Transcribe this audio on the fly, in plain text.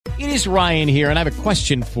It is Ryan here, and I have a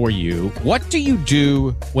question for you. What do you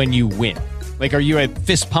do when you win? Like, are you a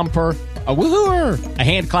fist pumper, a woohooer, a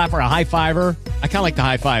hand clapper, a high fiver? I kind of like the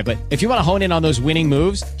high five, but if you want to hone in on those winning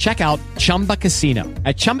moves, check out Chumba Casino.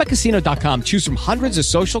 At ChumbaCasino.com, choose from hundreds of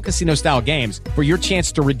social casino-style games for your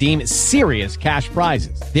chance to redeem serious cash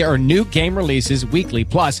prizes. There are new game releases weekly,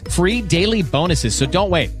 plus free daily bonuses. So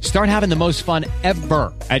don't wait. Start having the most fun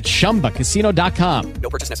ever at ChumbaCasino.com.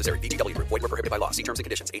 No purchase necessary. VGW Group. Void where prohibited by law. See terms and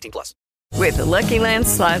conditions. 18+. With the Lucky Land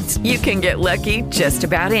Slots, you can get lucky just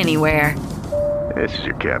about anywhere. This is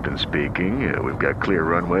your captain speaking. We've got clear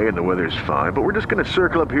runway and the weather's fine, but we're just going to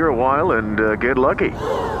circle up here a while and get lucky.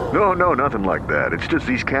 No, nothing like that. It's just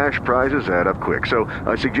these cash prizes add up quick. So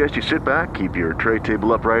I suggest you sit back, keep your tray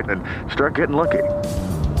table upright, and start getting lucky.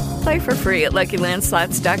 Play for free at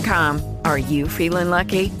LuckyLandSlots.com. Are you feeling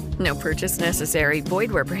lucky? No purchase necessary.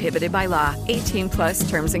 Void where prohibited by law. 18+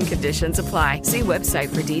 terms and conditions apply. See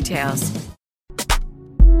website for details.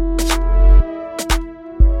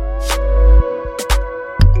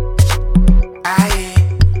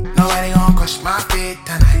 Nobody gon' crush my feet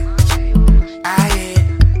tonight. I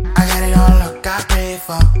got it all, look, I pray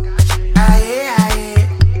for.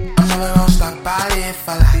 I'm never gon' stop, I live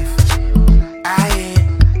for life. I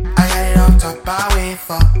got it on top, I wait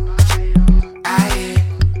for.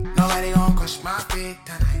 Nobody gon' crush my feet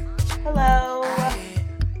tonight. Hello.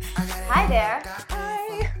 Hi there.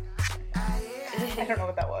 Hi. I don't know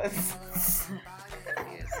what that was.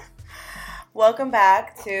 Welcome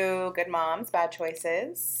back to Good Moms, Bad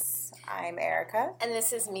Choices. I'm Erica. And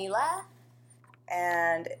this is Mila.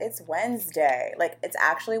 And it's Wednesday. Like, it's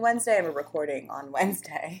actually Wednesday, and we're recording on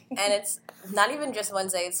Wednesday. And it's not even just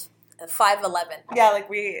Wednesday, it's 5:11. Yeah, like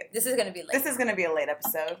This is going to be late. This is going to be a late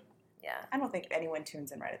episode. Yeah. I don't think anyone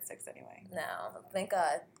tunes in right at 6 anyway. No, thank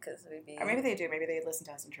God, because we'd be... Or maybe they do. Maybe they listen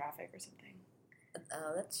to us in traffic or something.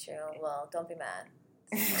 Oh, that's true. Well, don't be mad.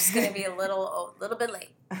 It's just going to be a little bit late.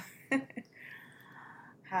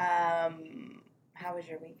 How was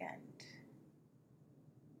your weekend?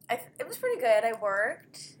 It was pretty good. I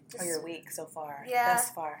worked. Your week so far? Yeah. Thus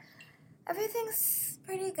far. Everything's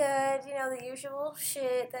pretty good. You know, the usual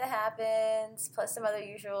shit that happens, plus some other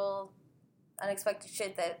usual unexpected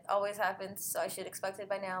shit that always happens, so I should expect it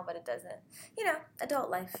by now, but it doesn't. You know, adult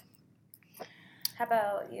life. How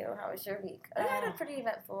about you? How was your week? I had a pretty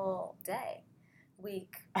eventful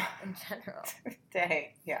week in general.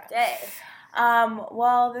 Day.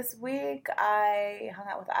 Well, this week I hung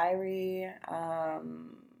out with Irie.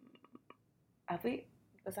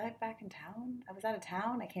 Was I back in town? I was out of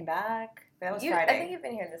town. I came back. That was Friday. I think you've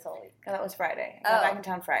been here this whole week. No, that was Friday. I got back in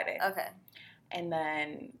town Friday. Okay. And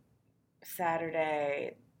then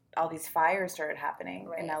Saturday, all these fires started happening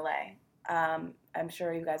in LA. I'm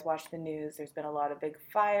sure you guys watched the news. There's been a lot of big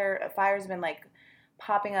fires been like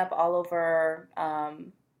popping up all over,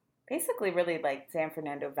 basically really like San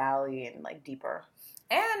Fernando Valley and like deeper.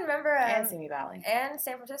 And remember... and Simi Valley. And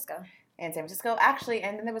San Francisco. Actually,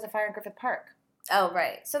 and then there was a fire in Griffith Park. Oh,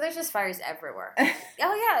 right. So there's just fires everywhere. Oh,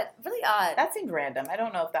 yeah. Really odd. That seemed random. I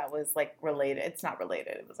don't know if that was, like, related. It's not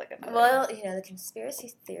related. It was, like, another... Well, you know, the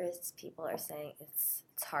conspiracy theorists people are saying it's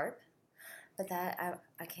HAARP, but that,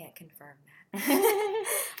 I can't confirm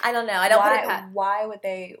that. I don't know. I don't put it past. Why would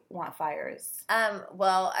they want fires?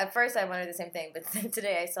 Well, at first I wondered the same thing, but then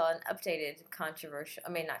today I saw an updated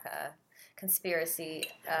conspiracy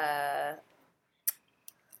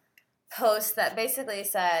post that basically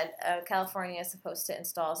said California is supposed to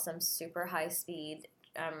install some super high-speed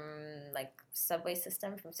like subway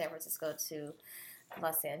system from San Francisco to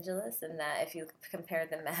Los Angeles, and that if you compare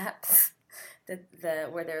the maps, the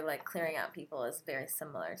where they're like clearing out people is very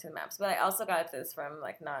similar to the maps. But I also got this from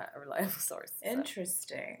like not a reliable source. So.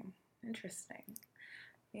 Interesting.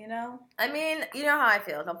 You know? I mean, you know how I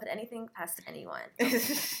feel. Don't put anything past anyone.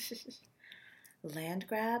 Land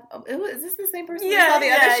grab? Oh, is this the same person Yeah, who saw the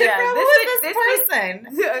other shit grab? Who is this person?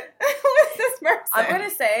 Who is this person? I'm going to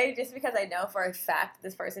say, just because I know for a fact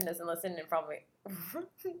this person doesn't listen and probably...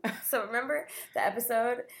 So remember the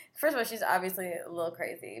episode? First of all, she's obviously a little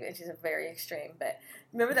crazy, and she's very extreme, but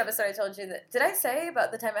remember the episode I told you that... Did I say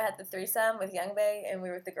about the time I had the threesome with Young Bae, and we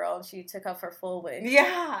were with the girl, and she took off her full wig?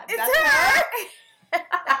 Yeah. It's her!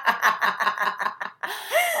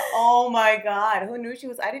 Oh my God! Who knew she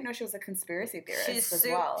was? I didn't know she was a conspiracy theorist as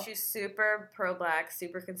well. She's super pro-black,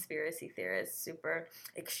 super conspiracy theorist, super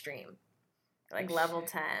extreme, like level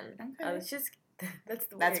 10. Okay. Oh, it's just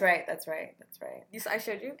that's right. I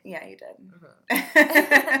showed you. Yeah, you did.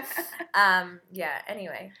 Mm-hmm. Yeah.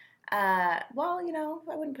 Anyway. Well, you know,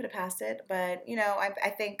 I wouldn't put it past it, but you know, I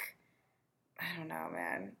think I don't know,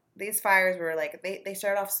 man. these fires were like, they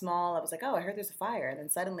started off small. I was like, oh, I heard there's a fire. And then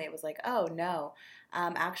suddenly it was like, oh, no.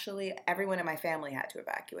 Actually, everyone in my family had to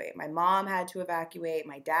evacuate. My mom had to evacuate.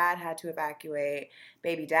 My dad had to evacuate.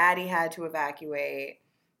 Baby daddy had to evacuate.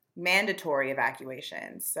 Mandatory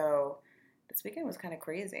evacuations. So this weekend was kind of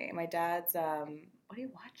crazy. My dad's, what are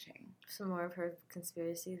you watching? Some more of her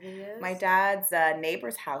conspiracy videos. My dad's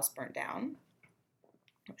neighbor's house burnt down.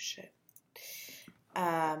 Oh, shit.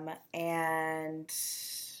 And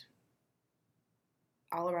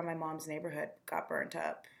all around my mom's neighborhood got burnt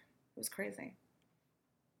up. It was crazy.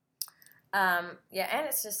 Yeah, and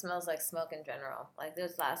it just smells like smoke in general. Like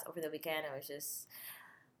over the weekend, it was just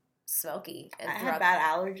smoky. And I had bad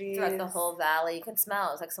allergies. Throughout the whole valley, you can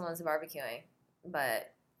smell. It's like someone's barbecuing,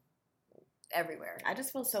 but everywhere. I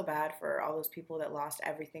just feel so bad for all those people that lost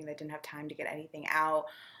everything, that didn't have time to get anything out.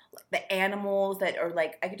 The animals that are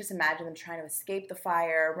like, I could just imagine them trying to escape the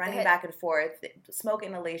fire, running back and forth, smoke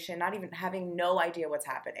inhalation, not even having no idea what's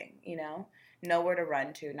happening, you know? Nowhere to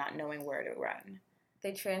run to, not knowing where to run.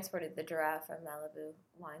 They transported the giraffe from Malibu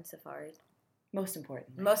Wine Safari. Most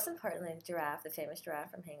importantly, giraffe, the famous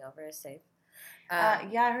giraffe from Hangover, is safe.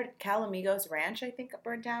 Yeah, I heard Calamigos Ranch, I think,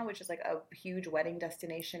 burned down, which is like a huge wedding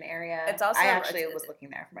destination area. It's also I actually was looking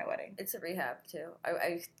there for my wedding. It's a rehab, too.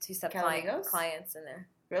 I used to have clients in there.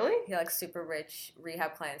 Really? Yeah, like super rich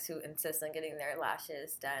rehab clients who insist on getting their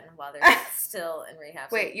lashes done while they're still in rehab.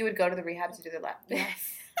 Wait, you would go to the rehab to do their lashes?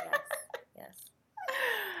 Yes.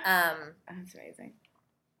 That's amazing.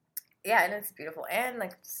 Yeah, and it's beautiful. And,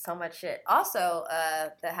 like, so much shit. Also,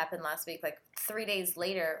 that happened last week, like, 3 days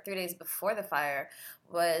before the fire,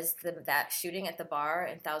 was that shooting at the bar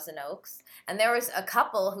in Thousand Oaks. And there was a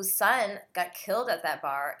couple whose son got killed at that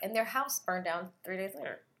bar, and their house burned down 3 days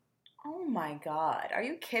later. Oh, my God. Are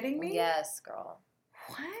you kidding me? Yes, girl.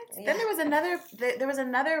 What? Yeah. Then there was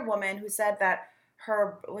another woman who said that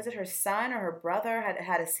her son or her brother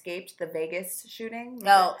had escaped the Vegas shooting.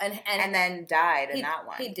 No, and then died in that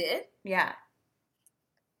one. He did? Yeah.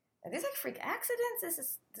 Are these like freak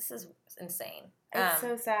accidents? This is insane. It's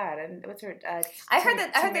so sad. And what's her? I heard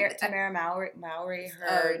that Tamara Mowry,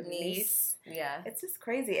 her niece. Yeah. It's just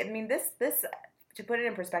crazy. I mean, this to put it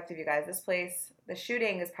in perspective, you guys, this place, the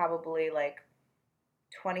shooting is probably like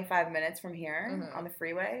 25 minutes from here on the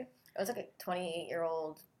freeway. It was like a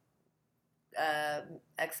 28-year-old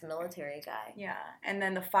ex-military guy. Yeah, and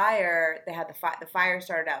then the fire. They had the fire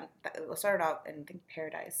started out in I think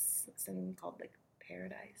Paradise, something called like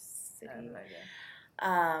Paradise City.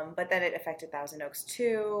 But then it affected Thousand Oaks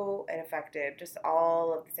too. It affected just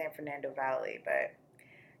all of the San Fernando Valley. But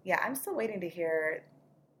yeah, I'm still waiting to hear.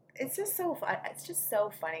 It's just so fun. It's just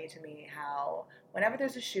so funny to me how whenever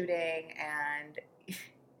there's a shooting and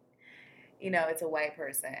it's a white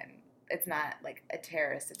person, it's not like a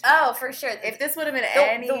terrorist attack. Oh, for sure. If this would have been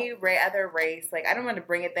any other race, like I don't want to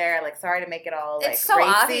bring it there. Like, sorry to make it all like it's so racy,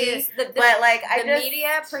 obvious. But like the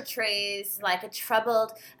media portrays like a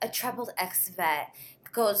troubled ex-vet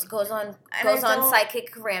goes on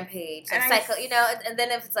psychic rampage, and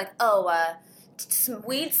then if it's like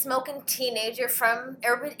weed smoking teenager from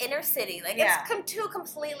urban inner city, like it's two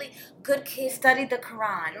completely good kids studied the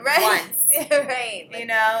Quran once, right? Like,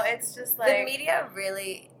 it's just like the media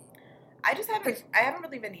really. I haven't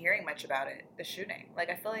really been hearing much about it, the shooting.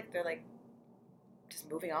 Like, I feel like they're, like, just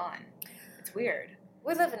moving on. It's weird.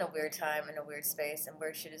 We live in a weird time, in a weird space, and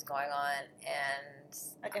weird shit is going on, and...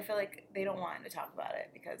 Like, I feel like they don't want to talk about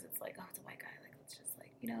it because it's like, oh, it's a white guy. Like, let's just,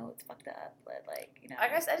 like, it's fucked up, but, like, I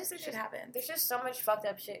guess I just think shit happens. There's just so much fucked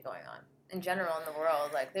up shit going on in general in the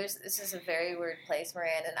world. Like, this is a very weird place we're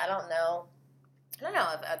in, and I don't know,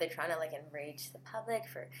 are they trying to, like, enrage the public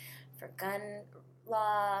for gun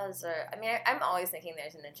laws, or I'm always thinking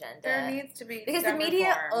there's an agenda. There needs to be because the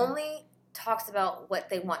media only talks about what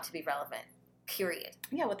they want to be relevant. Period.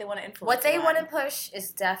 Yeah, what they want to influence. What they want to push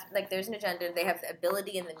is like there's an agenda. They have the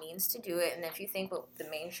ability and the means to do it. And if you think what the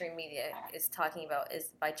mainstream media is talking about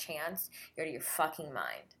is by chance, you're out of your fucking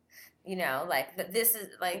mind. This is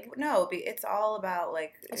like no, it's all about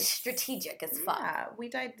like it's strategic as fuck. Yeah,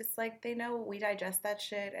 they know we digest that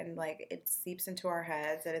shit and like it seeps into our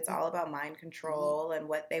heads, and it's all about mind control and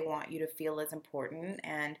what they want you to feel is important.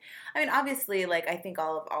 And I mean, obviously, like I think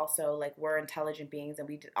also like we're intelligent beings and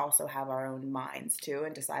we also have our own minds too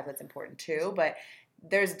and decide what's important too. But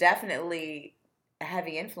there's definitely a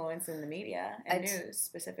heavy influence in the media and news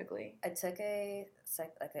specifically. I took an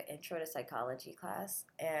intro to psychology class,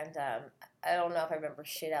 and I don't know if I remember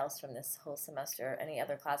shit else from this whole semester or any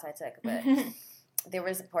other class I took, but there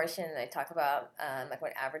was a portion that I talk about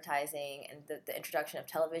like advertising and the introduction of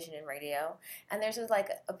television and radio, and there's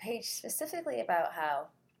like a page specifically about how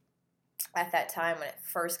at that time when it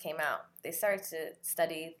first came out, they started to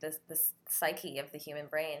study the psyche of the human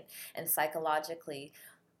brain and psychologically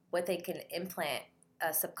what they can implant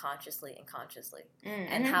subconsciously and consciously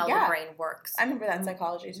and how the brain works. I remember that in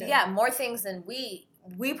psychology too. Yeah, more things than we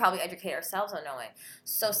probably educate ourselves on knowing.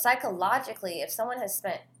 So psychologically, if someone has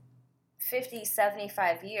spent 50,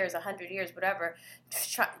 75 years, 100 years, whatever,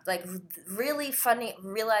 like really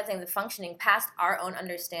realizing the functioning past our own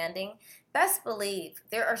understanding, best believe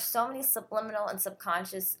there are so many subliminal and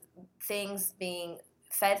subconscious things being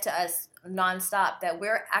fed to us nonstop that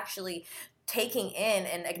we're actually taking in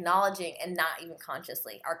and acknowledging and not even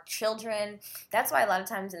consciously. Our children, that's why a lot of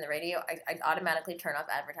times in the radio, I automatically turn off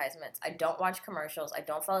advertisements. I don't watch commercials. I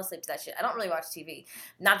don't fall asleep to that shit. I don't really watch TV.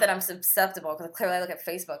 Not that I'm susceptible, because clearly I look at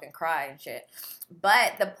Facebook and cry and shit.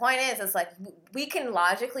 But the point is, it's like we can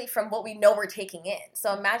logically from what we know we're taking in.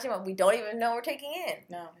 So imagine what we don't even know we're taking in.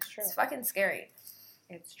 No, it's true. It's fucking scary.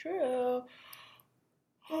 It's true.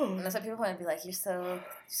 And that's why people want to be like, you're so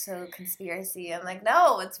conspiracy. I'm like,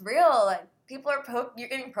 no, it's real. Like, people are you're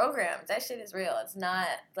getting programmed. That shit is real. It's not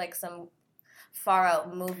like some far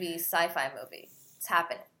out movie, sci-fi movie. It's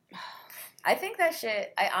happening. I think that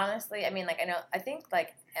shit. I think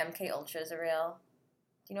like MK Ultras are real.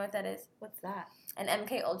 Do you know what that is? What's that? An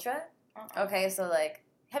MK Ultra? Uh-uh. Okay, so like,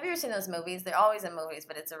 have you ever seen those movies? They're always in movies,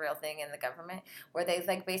 but it's a real thing in the government where they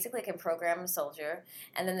like basically can program a soldier,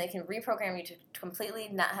 and then they can reprogram you to completely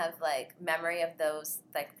not have like memory of those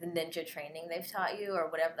like the ninja training they've taught you or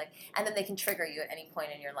whatever. Like, and then they can trigger you at any point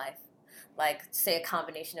in your life. Like, say a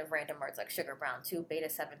combination of random words like sugar brown, 2, beta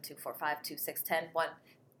 7, 2, 4, 5, 2, 6, 10, 1.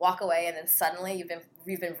 Walk away, and then suddenly you've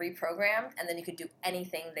been reprogrammed, and then you could do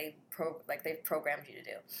anything they've programmed you to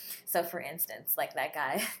do. So, for instance, like that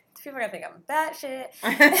guy, people are gonna think I'm batshit.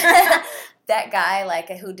 That guy, like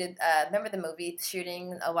who did remember the movie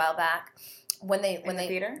shooting a while back when they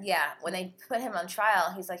theater? Yeah, when they put him on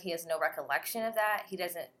trial, he's like he has no recollection of that.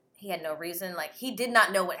 He had no reason, like he did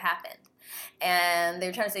not know what happened, and they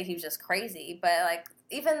were trying to say he was just crazy, but like.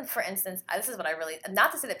 Even, for instance, this is what I really...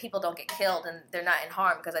 Not to say that people don't get killed and they're not in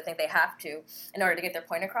harm, because I think they have to in order to get their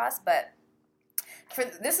point across, but for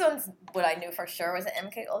this one's what I knew for sure was an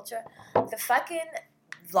MK Ultra. The fucking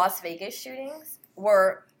Las Vegas shootings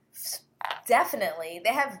were definitely...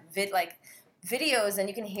 They have videos, and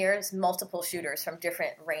you can hear multiple shooters from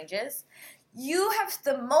different ranges. You have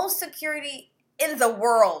the most security in the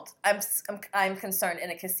world, I'm concerned, in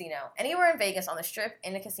a casino. Anywhere in Vegas, on the Strip,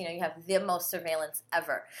 in a casino, you have the most surveillance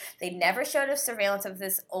ever. They never showed us surveillance of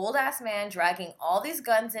this old-ass man dragging all these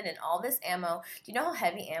guns in and all this ammo. Do you know how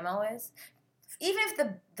heavy ammo is? Even if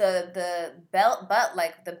the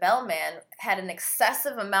bellman had an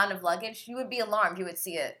excessive amount of luggage, you would be alarmed. You would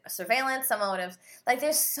see a surveillance. Someone would have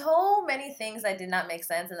there's so many things that did not make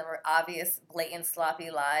sense and that were obvious, blatant, sloppy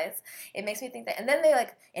lies. It makes me think that. And then they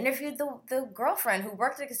interviewed the girlfriend who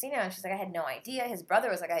worked at a casino, and she's like, I had no idea. His brother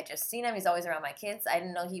was like, I had just seen him. He's always around my kids. I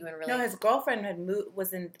didn't know he even really. No, his girlfriend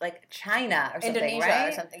was in China or something, Indonesia right?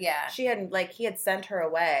 or something. Yeah. She had he had sent her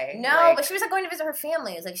away. No, but she was going to visit her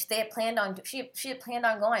family. It was like they had planned on. She had planned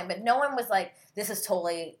on going, but no one was like, this is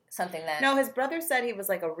totally something that... No, his brother said he was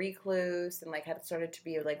a recluse and had started to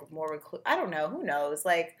be more recluse. I don't know. Who knows?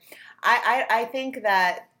 I think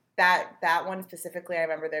that one specifically, I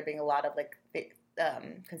remember there being a lot of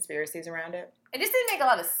conspiracies around it. It just didn't make a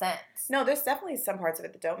lot of sense. No, there's definitely some parts of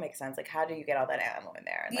it that don't make sense. Like, how do you get all that ammo in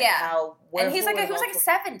there? And and he was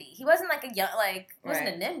 70. He wasn't a young, he wasn't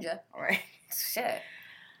a ninja. Right. Shit.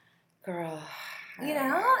 Girl. You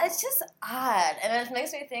know, it's just odd. And it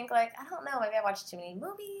makes me think, I don't know, maybe I watch too many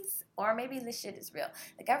movies, or maybe this shit is real.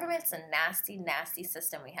 The government's a nasty, nasty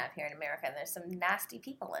system we have here in America, and there's some nasty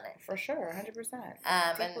people in it. For sure,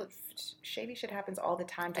 100%. Shady shit happens all the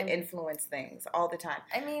time to influence things, all the time.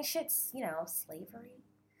 I mean, shit's, slavery.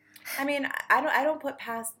 I mean, I don't put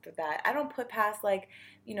past that. I don't put past,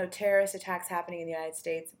 terrorist attacks happening in the United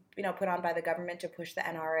States, put on by the government to push the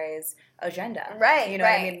NRA's agenda. Right, what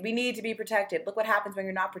I mean? We need to be protected. Look what happens when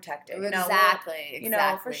you're not protected. Exactly.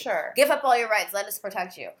 For sure. Give up all your rights. Let us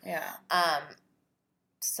protect you. Yeah.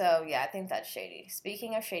 So, yeah, I think that's shady.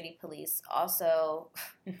 Speaking of shady police, also,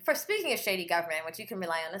 speaking of shady government, which you can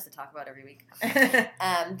rely on us to talk about every week,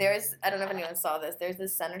 I don't know if anyone saw this, there's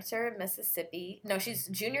this senator in Mississippi. No, she's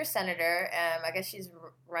junior senator. I guess she's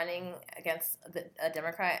running against a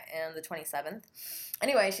Democrat on the 27th.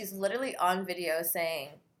 Anyway, she's literally on video saying,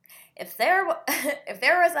 if there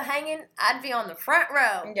was a hanging, I'd be on the front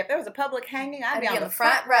row. Yeah, if there was a public hanging, I'd be on the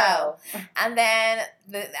front row. And then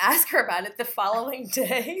ask her about it the following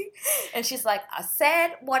day, and she's like, I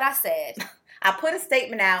said what I said. I put a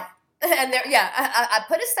statement out, And I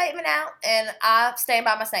put a statement out, and I stand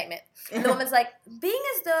by my statement. And the woman's like, being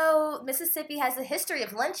as though Mississippi has a history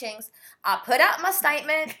of lynchings, I put out my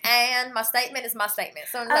statement, and my statement is my statement.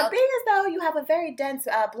 So no, being as though you have a very dense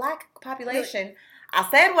black population, I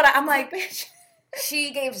said what I'm like, bitch.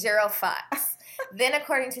 She gave 0 fucks. Then,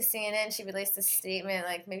 according to CNN, she released a statement,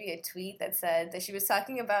 like maybe a tweet that said that she was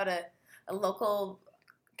talking about a local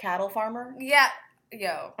cattle farmer. Yeah,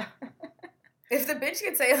 yo. If the bitch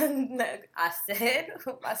could say, I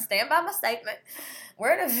stand by my statement.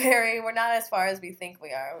 We're not as far as we think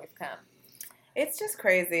we are. We've come. It's just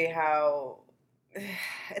crazy how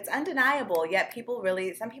it's undeniable. Yet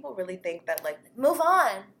some people really think that, like, move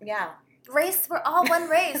on. Yeah. Race, we're all one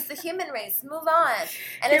race, the human race. Move on.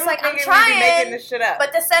 And people it's like, I'm making trying, this shit up.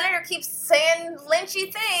 but the senator keeps saying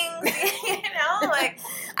lynchy things. You know, like,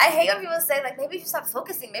 I hate when people say, like, maybe if you stop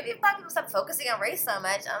focusing, maybe if black people stop focusing on race so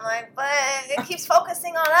much. I'm like, but it keeps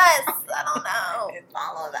focusing on us. I don't know. It's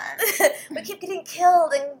all of that. We keep getting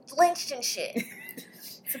killed and lynched and shit.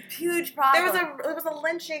 It's a huge problem. There was a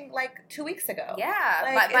lynching like 2 weeks ago. Yeah,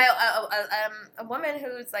 like, by a woman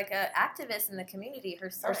who's like an activist in the community. Her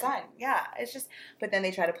son. Yeah, it's just. But then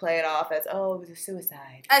they try to play it off as, oh, it was a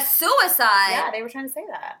suicide. A suicide. Yeah, they were trying to say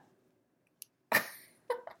that.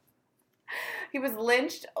 He was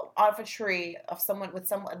lynched off a tree of someone with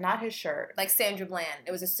not his shirt. Like Sandra Bland.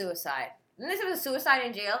 It was a suicide. And this was a suicide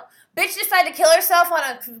in jail. Bitch decided to kill herself on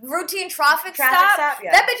a routine traffic stop.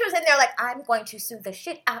 Yeah. That bitch was in there like, I'm going to sue the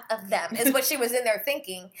shit out of them, is what she was in there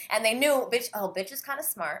thinking. And they knew, bitch is kind of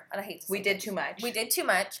smart. And I hate to say We did too much.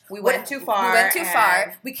 We went too far.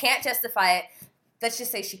 We can't justify it. Let's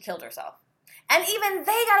just say she killed herself. And even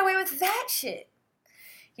they got away with that shit.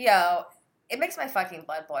 Yo, it makes my fucking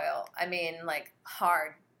blood boil. I mean, like,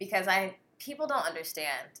 hard. Because people don't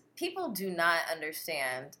understand. People do not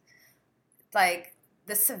understand, like,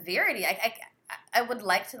 the severity. I would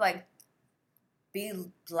like to, like, be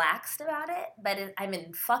laxed about it, but I'm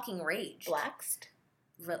in fucking rage. Relaxed?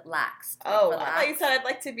 Relaxed. Oh, relaxed. I thought you said I'd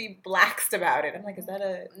like to be blaxed about it. I'm like, is that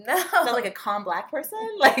like a calm black person?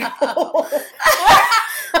 Like,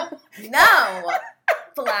 no.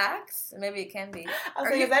 Blaxed? Maybe it can be. I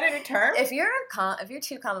was like, is that a new term? If you're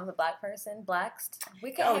too calm of a black person, blaxed,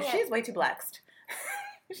 we can. Oh, she's way too blaxed.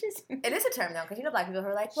 It is a term though, because you know black people who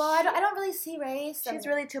are like, well, I don't really see race. She's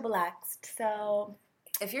really too blaxed. So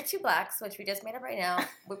if you're too blacks, which we just made up right now,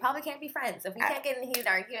 we probably can't be friends. If we can't get in heated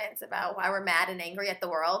arguments about why we're mad and angry at the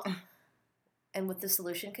world and what the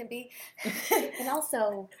solution can be, and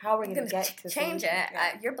also how we're going to get to change solution. it.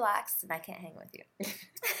 Yeah. You're blacks, and I can't hang with you.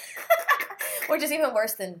 Which is even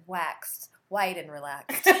worse than waxed, white, and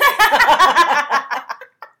relaxed.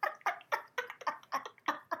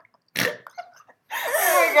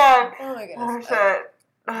 Oh my goodness. Oh, shit.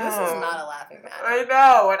 This is not a laughing matter. I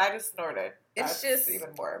know, and I just snorted. That's just even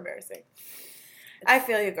more embarrassing. I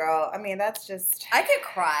feel you, girl. I mean, that's just. I could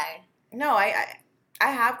cry. No, I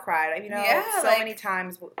have cried. You know, yeah, so many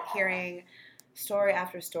times hearing story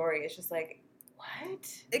after story. It's just like,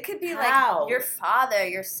 what? It could be How? like your father,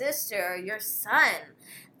 your sister, your son.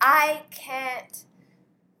 I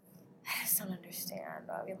just don't understand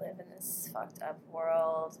why we live in this fucked up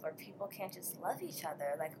world where people can't just love each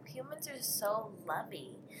other. Like, humans are so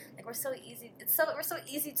lovey. Like, we're so easy. We're so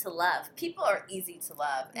easy to love. People are easy to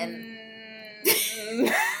love, and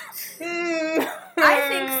I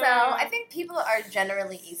think so. I think people are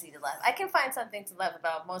generally easy to love. I can find something to love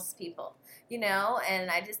about most people, you know.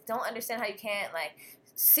 And I just don't understand how you can't, like,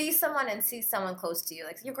 see someone and see someone close to you,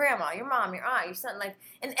 like your grandma, your mom, your aunt, your son, like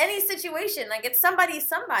in any situation, like it's somebody.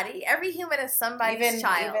 Every human is somebody's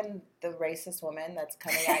child. Even the racist woman that's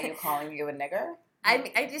coming at you calling you a nigger. I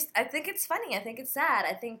think it's funny. I think it's sad.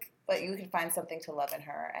 But you can find something to love in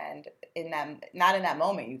her, and not in that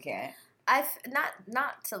moment, you can't.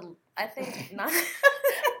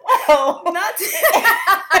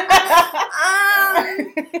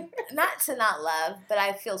 Not to not love, but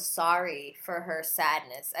I feel sorry for her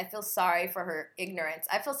sadness. I feel sorry for her ignorance.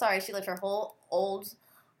 I feel sorry she lived her whole old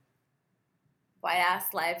white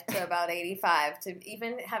ass life to about 85 to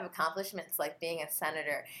even have accomplishments like being a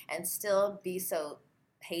senator and still be so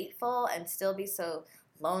hateful and still be so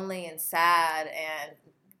lonely and sad, and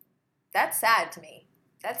that's sad to me.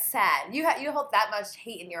 That's sad. You hold that much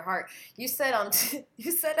hate in your heart. You said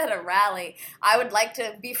at a rally, I would like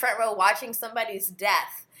to be front row watching somebody's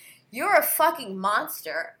death. You're a fucking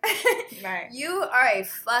monster. Right. You are a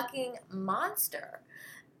fucking monster.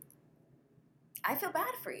 I feel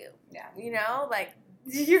bad for you. Yeah. You know, like,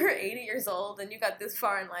 you're 80 years old and you got this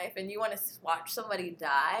far in life and you want to watch somebody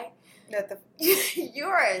die.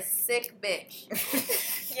 You're a sick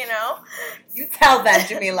bitch. You know? You tell that,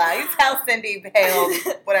 Jamila. You tell Cindy Hale,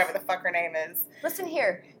 whatever the fuck her name is. Listen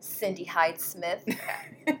here, Cindy Hyde-Smith.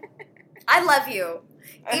 I love you,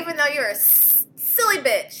 even though you're a silly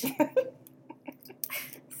bitch.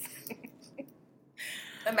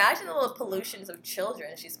 Imagine the little pollutions of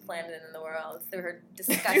children she's planted in the world through her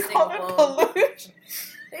disgusting You call womb. it pollution?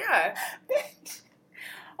 Yeah.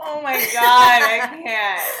 Oh my god, I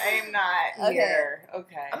can't. I am not Okay. here.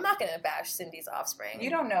 Okay. I'm not going to bash Cindy's offspring. You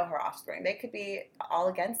don't know her offspring. They could be all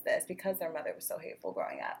against this because their mother was so hateful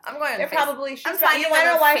growing up. I'm going They're to probably. I'm She's finding you want to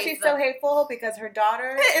know them why on she's so Facebook. hateful? Because her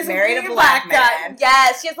daughter Is married a being black guy. man.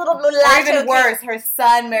 Yes, she has a little Or mulatto. even worse, her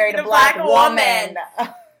son married a black woman.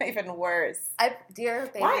 woman. Even worse. Dear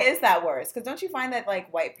baby. Why is that worse? Because don't you find that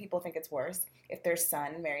like white people think it's worse if their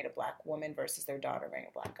son married a black woman versus their daughter marrying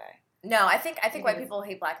a black guy? No, I think white Yes. people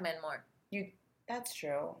hate black men more. That's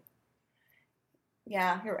true.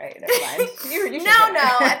 Yeah, you're right. Never mind. You should No,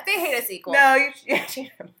 know. they hate us equal. No, you.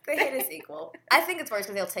 They hate us equal. I think it's worse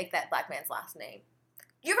because they'll take that black man's last name.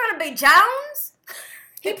 You're gonna be Jones?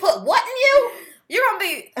 He put what in you?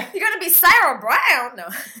 You're gonna be Sarah Brown? No.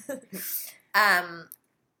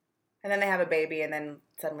 And then they have a baby, and then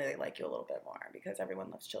suddenly they like you a little bit more because everyone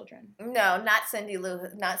loves children. No, not Cindy Lou.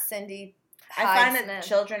 Not Cindy. I find that Hyde-Smith.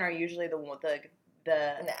 children are usually the.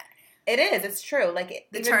 Nah. It is. It's true. Like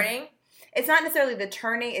The even- turning. It's not necessarily the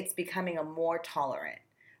turning. It's becoming a more tolerant.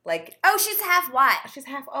 Like Oh, she's half white. she's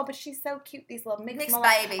half. Oh, but she's so cute. These little mixed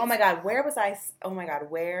babies. Oh my god, where was I? Oh my god,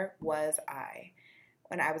 where was I?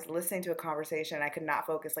 When I was listening to a conversation, and I could not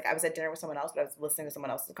focus. Like I was at dinner with someone else, but I was listening to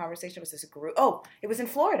someone else's conversation. It was this group. Oh, it was in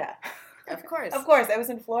Florida. Of course. Of course, I was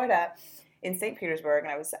in Florida, in St. Petersburg,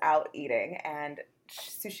 and I was out eating, and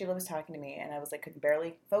Sheila was talking to me, and I was like, could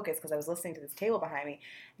barely focus because I was listening to this table behind me.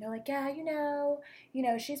 And they're like, yeah, you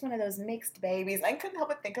know, she's one of those mixed babies. And I couldn't help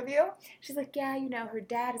but think of you. She's like, yeah, her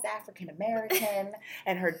dad is African American,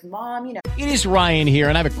 and her mom, It is Ryan here,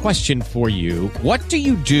 and I have a question for you. What do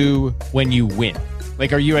you do when you win?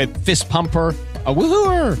 Like, are you a fist pumper, a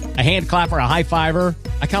woohooer, a hand clapper, a high fiver?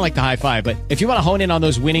 I kind of like the high five, but if you want to hone in on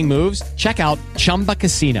those winning moves, check out Chumba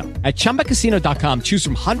Casino. At ChumbaCasino.com, choose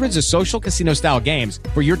from hundreds of social casino-style games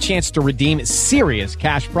for your chance to redeem serious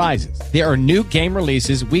cash prizes. There are new game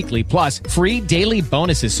releases weekly, plus free daily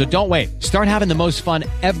bonuses. So don't wait. Start having the most fun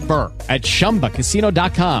ever at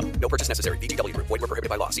ChumbaCasino.com. No purchase necessary. VGW Group. Void were prohibited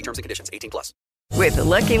by law. See terms and conditions. 18+. With the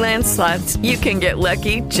Lucky Land Slots, you can get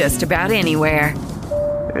lucky just about anywhere.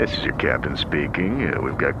 This is your captain speaking.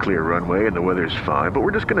 We've got clear runway and the weather's fine, but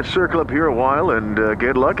we're just going to circle up here a while and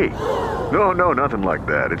get lucky. No, nothing like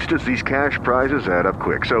that. It's just these cash prizes add up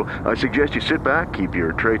quick. So I suggest you sit back, keep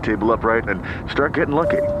your tray table upright, and start getting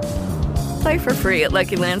lucky. Play for free at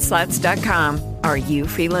LuckyLandSlots.com. Are you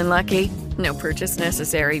feeling lucky? No purchase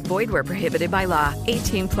necessary. Void where prohibited by law.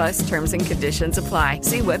 18+ terms and conditions apply.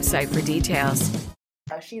 See website for details.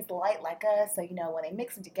 she's light like us, so when they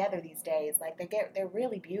mix them together these days, like they're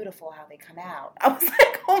really beautiful how they come out. I was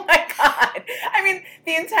like, oh my god. I mean,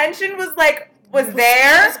 the intention was there, It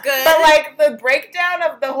was good. but like the breakdown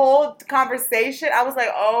of the whole conversation, I was like,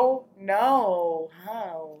 oh no,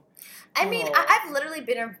 how? I mean, I've literally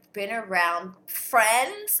been around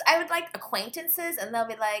friends. I would like acquaintances, and they'll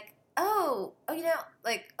be like, "Oh,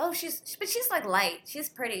 she's like light. She's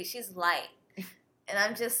pretty. She's light," and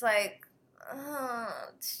I'm just like, "Oh,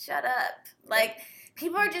 shut up!" Like,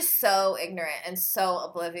 people are just so ignorant and so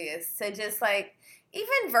oblivious to just like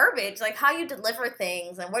even verbiage, like how you deliver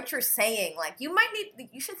things and what you're saying. Like,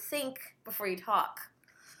 you should think before you talk.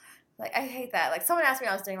 Like, I hate that. Like, someone asked me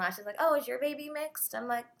when I was doing lashes, like, oh, is your baby mixed? I'm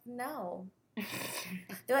like, no.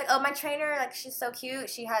 They're like, oh, my trainer, like, she's so cute.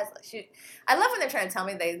 I love when they're trying to tell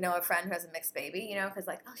me they know a friend who has a mixed baby, because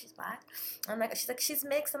like, oh, she's black. I'm like, she's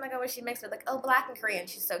mixed. I'm like, oh, is she mixed? They're like, oh, black and Korean.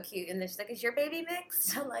 She's so cute. And then she's like, is your baby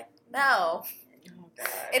mixed? I'm like, no. Oh,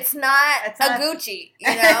 It's not a Gucci,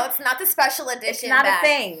 It's not the special edition. It's not bag. a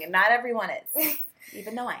thing. Not everyone is.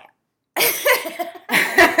 Even though I am.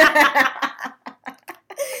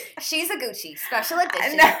 She's a Gucci special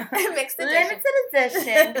edition, mixed edition. Limited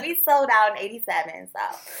edition. We sold out in 87, so.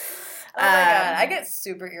 Oh my god, I get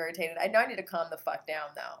super irritated. I know I need to calm the fuck down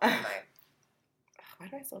though. Why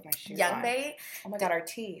do I still have my shoes Young on? Bae. Oh my god, our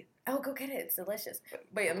tea. Oh, go get it. It's delicious.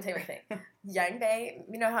 Wait, let me tell you one thing. Young Bae,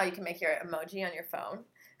 you know how you can make your emoji on your phone?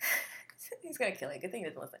 He's gonna kill me. Good thing he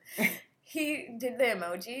doesn't listen. He did the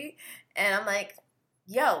emoji, and I'm like,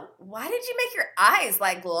 yo, why did you make your eyes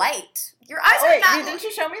like light? Your eyes are not. Didn't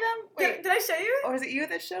you show me them? Wait, did I show you? or was it you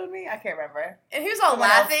that showed me? I can't remember. And he was all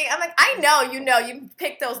laughing. I'm like, I know, you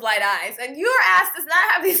picked those light eyes, and your ass does not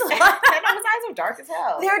have these light eyes. I know his eyes are dark as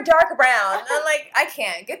hell. They're dark brown. I'm like, I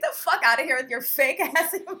can't. Get the fuck out of here with your fake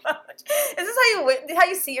ass emoji. Is this how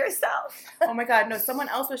you see yourself? Oh my god, no! Someone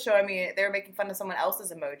else was showing me. They were making fun of someone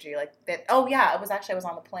else's emoji, like that. Oh yeah, I was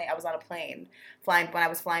on the plane. I was on a plane flying when I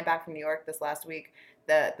was flying back from New York this last week.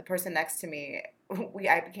 The person next to me,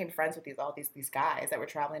 I became friends with these guys that were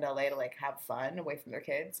traveling to LA to like have fun away from their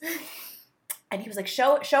kids. And he was like,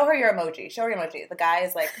 show her your emoji. Show her your emoji. The guy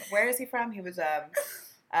is like, where is he from? He was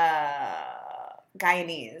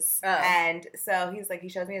Guyanese. Oh. And so he's like, he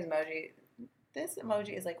shows me his emoji. This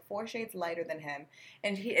emoji is like 4 shades lighter than him.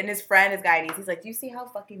 And his friend is Guyanese. He's like, do you see how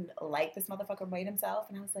fucking light this motherfucker made himself?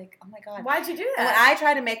 And I was like, oh my god. Why'd you do that? And when I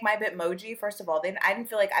tried to make my Bitmoji, first of all, I didn't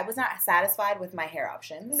feel like I was not satisfied with my hair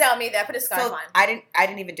options. No, me either. I put a scarf on. I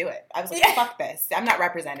didn't even do it. I was like, fuck this. I'm not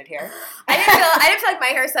represented here. I didn't feel like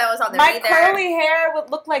my hairstyle was on there either. My curly hair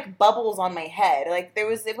would look like bubbles on my head. Like it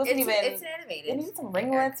wasn't even. It's animated. It needed some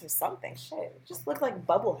ringlets or something. Shit, it just looked like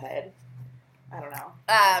bubble head. I don't know.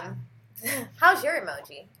 How's your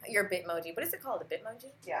emoji? Your Bitmoji. What is it called? A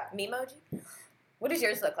Bitmoji? Yeah. Memoji? What does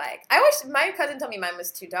yours look like? I wish my cousin told me mine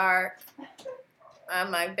was too dark.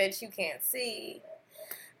 I'm like, bitch, you can't see.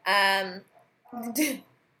 Did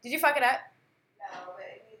you fuck it up? No, but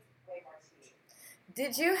it needs way more speed.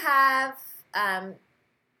 Did you have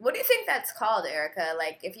what do you think that's called, Erica?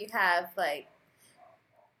 Like if you have like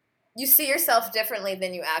you see yourself differently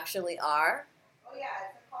than you actually are? Oh yeah.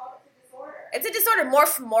 It's a disorder,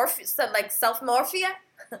 like self-morphia.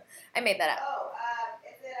 I made that up. Oh,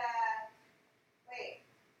 is it wait.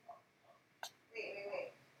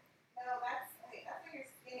 No, that's when you're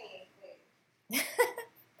skinny. Wait.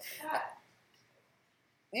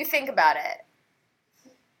 You think about it.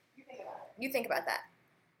 You think about that.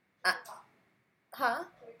 Huh?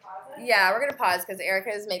 Can we pause it? Yeah, we're gonna pause because Erica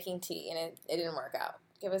is making tea and it didn't work out.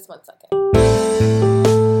 Give us 1 second.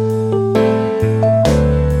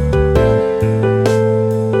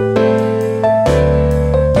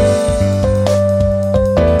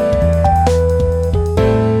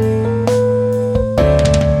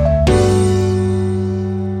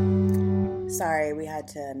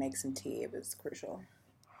 To make some tea. It was crucial.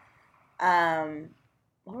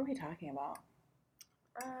 What were we talking about?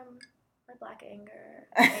 My black anger,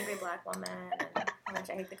 angry black woman, and how much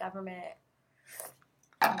I hate the government,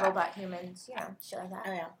 robot humans, shit like that.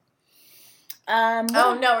 Oh yeah.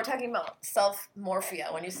 No, we're talking about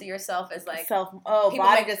self-morphia. When you see yourself as like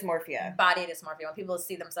body dysmorphia. Body dysmorphia. When people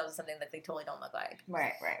see themselves as something that they totally don't look like.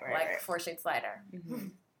 Right. Like 4 shades lighter. Mm-hmm.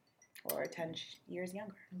 Or 10 years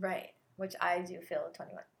younger. Right. Which I do feel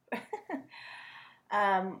 21.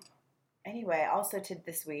 Anyway, also to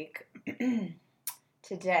this week,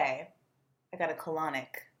 today, I got a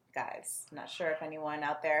colonic, guys. I'm not sure if anyone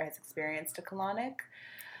out there has experienced a colonic,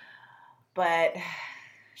 but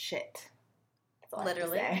shit. That's all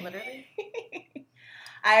Literally.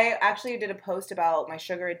 I actually did a post about my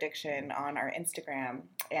sugar addiction on our Instagram,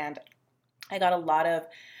 and I got a lot of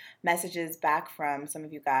messages back from some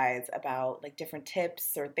of you guys about like different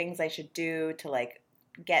tips or things I should do to like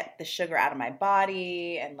get the sugar out of my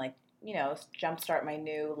body and like, jumpstart my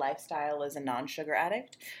new lifestyle as a non-sugar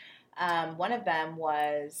addict. One of them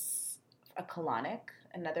was a colonic.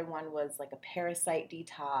 Another one was like a parasite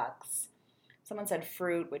detox. Someone said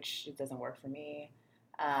fruit, which doesn't work for me.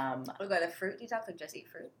 We got a fruit detox or just eat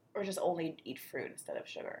fruit? Or just only eat fruit instead of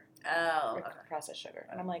sugar. Oh. Or processed sugar.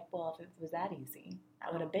 And I'm like, well, if it was that easy,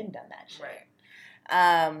 I would have been done that shit. Right.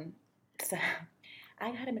 So I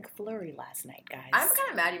had a McFlurry last night, guys. I'm kind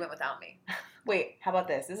of mad you went without me. Wait, how about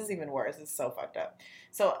this? This is even worse. This is so fucked up.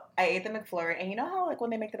 So I ate the McFlurry, and you know how like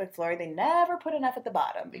when they make the McFlurry, they never put enough at the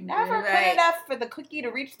bottom. They never put enough for the cookie to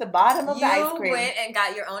reach the bottom of the ice cream. You went and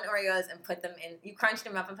got your own Oreos and put them in. You crunched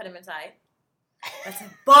them up and put them inside. That's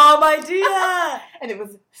a bomb idea. And it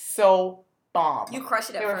was so bomb. You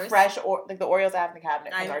crushed it at first. They were fresh, like the Oreos I have in the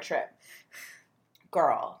cabinet from our trip.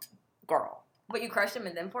 Girl. But you crushed them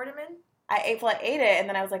and then poured them in? I ate it, and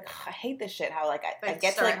then I was like, I hate this shit. How like I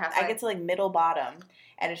get to like middle bottom,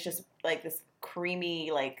 and it's just like this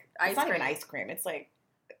creamy like it's not even ice cream. It's like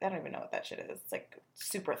I don't even know what that shit is. It's like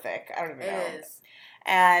super thick. I don't even know. It is.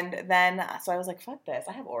 And then so I was like, fuck this.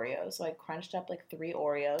 I have Oreos, so I crunched up like 3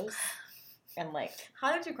 Oreos, and like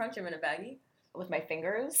how did you crunch them in a baggie? With my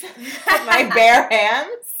fingers, with my bare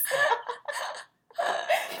hands.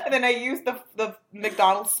 And then I used the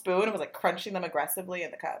McDonald's spoon and was like crunching them aggressively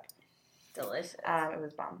in the cup. Delicious. It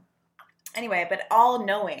was bomb. Anyway, but all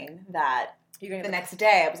knowing that the next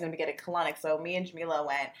day I was going to get a colonic. So me and Jamila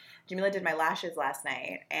went. Jamila did my lashes last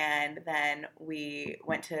night, and then we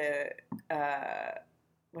went to, where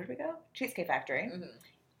did we go? Cheesecake Factory. Mm-hmm.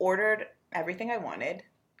 Ordered everything I wanted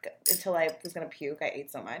until I was going to puke. I ate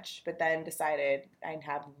so much. But then decided I'd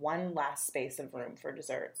have one last space of room for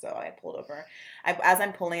dessert. So I pulled over. As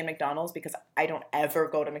I'm pulling in McDonald's, because I don't ever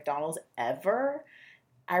go to McDonald's, ever,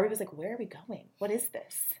 Ari was like, where are we going? What is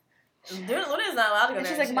this? Luna's not allowed to go and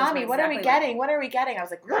there. She's like, Mommy, what are we getting? What are we getting? I was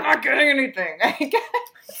like, we're not getting anything.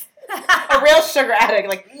 A real sugar addict.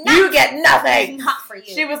 Like, you get nothing. Not for you.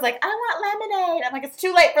 She was like, I want lemonade. I'm like, it's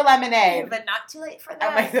too late for lemonade. But not too late for that.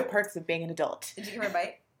 I'm like, the perks of being an adult. Did you give her a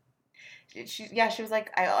bite? She was like,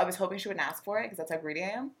 I was hoping she wouldn't ask for it because that's how greedy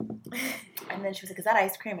I am. And then she was like, is that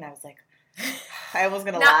ice cream? And I was like, I was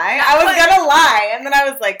going to lie. I was going to lie. And then I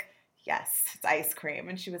was like, yes, it's ice cream.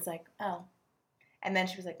 And she was like, oh. And then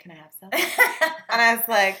she was like, can I have some? And I was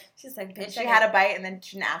like, she's like, bitch. She had a bite and then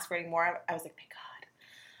she didn't ask for any more. I was like, thank God.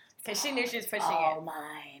 Because she knew she was pushing it. Oh,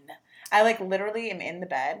 mine. I like literally am in the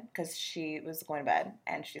bed because she was going to bed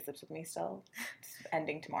and she sleeps with me still. It's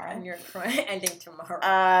ending tomorrow. And you're ending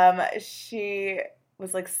tomorrow. She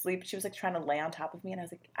was like She was like trying to lay on top of me, and I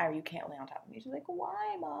was like, "Ari, you can't lay on top of me." She's like,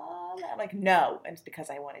 "Why, Mom?" I'm like, "No," and it's because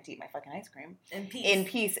I wanted to eat my fucking ice cream in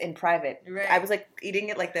peace, in private. Right. I was like eating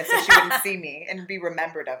it like this so she wouldn't see me and be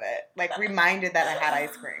remembered of it, like reminded that I had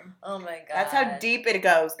ice cream. Oh my God, that's how deep it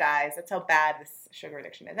goes, guys. That's how bad this sugar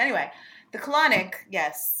addiction is. Anyway, the colonic,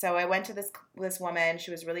 yes. So I went to this woman. She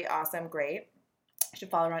was really awesome, great. You should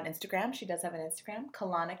follow her on Instagram. She does have an Instagram,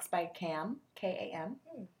 Colonics by Cam, Kam.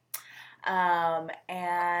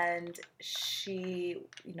 And she,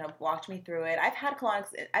 walked me through it. I've had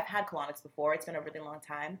colonics before. It's been a really long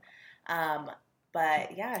time.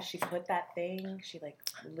 But yeah, she put that thing, she like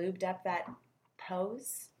lubed up that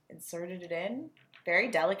pose, inserted it in very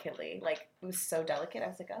delicately. Like, it was so delicate. I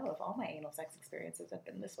was like, oh, if all my anal sex experiences have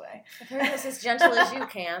been this way. I've heard it was as gentle as you,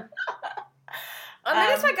 Cam. Maybe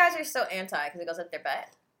that's why guys are so anti, because it goes up their butt.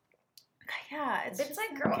 Yeah, it's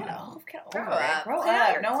like grow get up. Over it. Grow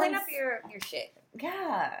up. Clean up your shit.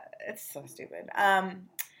 Yeah, it's so stupid. And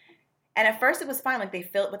at first it was fine. Like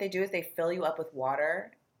what they do is they fill you up with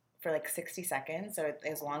water for like 60 seconds. So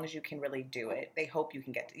as long as you can really do it, they hope you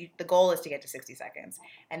can the goal is to get to 60 seconds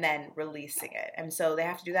and then releasing it. And so they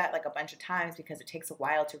have to do that like a bunch of times because it takes a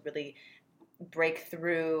while to really break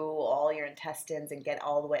through all your intestines and get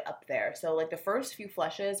all the way up there. So like the first few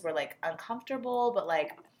flushes were like uncomfortable, but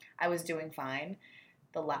like I was doing fine.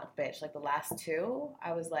 The last two,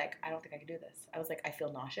 I was like, I don't think I can do this. I was like, I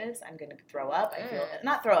feel nauseous. I'm going to throw up.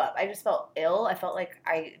 Not throw up. I just felt ill. I felt like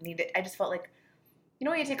I just felt like,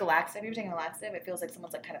 when you take a laxative, have you ever taken a laxative? It feels like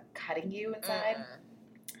someone's like kind of cutting you inside.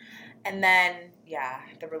 And then, yeah,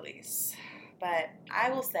 the release. But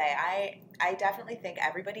I will say, I definitely think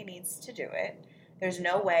everybody needs to do it. There's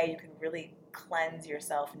no way you can really cleanse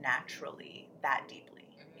yourself naturally that deeply.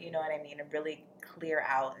 You know what I mean? And really clear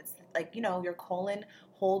out. It's like, your colon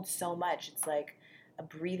holds so much. It's like a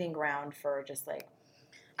breathing ground for just like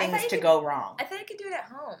things to go wrong. I thought you could do it at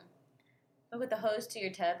home. Like with the hose to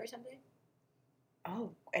your tub or something.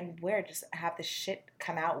 Oh, and where? Just have the shit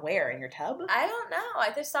come out where? In your tub? I don't know.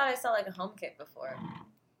 I just thought I saw like a home kit before.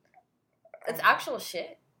 It's actual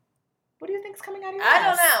shit. What do you think's coming out of your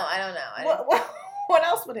ass? I don't know. What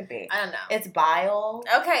else would it be? I don't know. It's bile.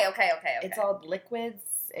 Okay. It's all liquids.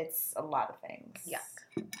 It's a lot of things.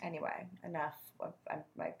 Yuck. Anyway, enough. I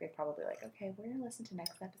might be probably like, okay, we're going to listen to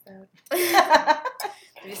next episode.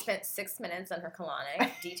 We spent 6 minutes on her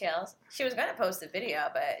colonic details. She was going to post a video,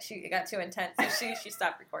 but it got too intense, so she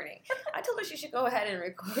stopped recording. I told her she should go ahead and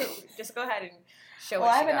record. Just go ahead and show what she got. Well,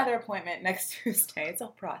 I have another appointment next Tuesday. It's a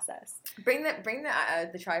process. Bring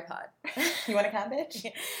the tripod. You want to come, bitch?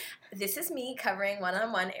 This is me covering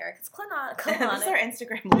one-on-one Erica's colonic. This is our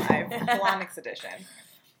Instagram live, colonics edition.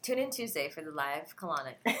 Tune in Tuesday for the live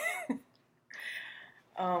colonic.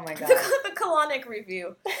 Oh my God. The colonic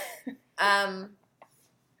review.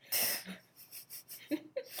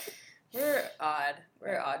 We're odd.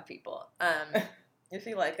 We're odd people. If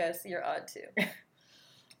you like us, you're odd too.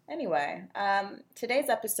 Anyway, today's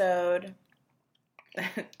episode.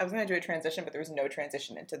 I was going to do a transition, but there was no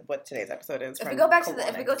transition into what today's episode is. If we go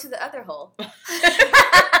to the other hole.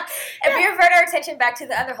 If we avert our attention back to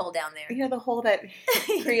the other hole down there. The hole that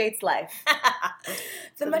creates life.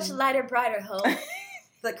 The much lighter, brighter hole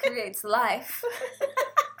that creates life.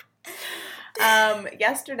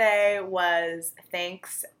 Yesterday was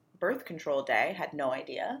Thanks Birth Control Day. Had no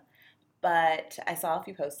idea. But I saw a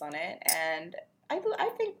few posts on it, and I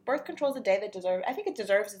think birth control is a day that it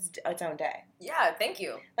deserves its own day. Yeah, thank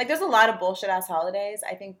you. Like, there's a lot of bullshit-ass holidays.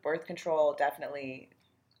 I think birth control definitely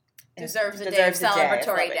deserves a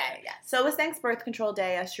celebratory day. Yes. So it was Thanks Birth Control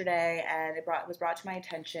Day yesterday, and it was brought to my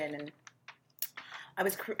attention, and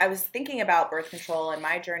I was thinking about birth control and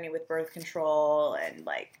my journey with birth control, and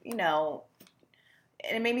like, you know,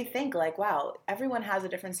 and it made me think like, wow, everyone has a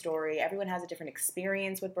different story, everyone has a different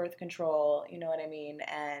experience with birth control, you know what I mean?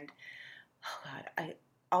 And oh God,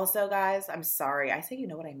 also, guys, I'm sorry, I say you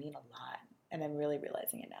know what I mean a lot, and I'm really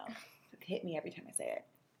realizing it now. It hit me every time I say it.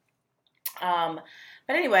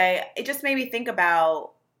 But anyway, it just made me think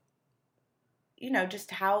about, you know, just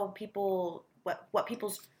how people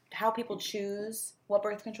choose what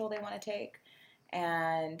birth control they want to take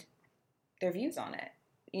and their views on it,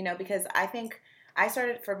 you know, because I think I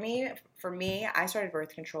started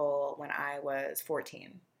birth control when I was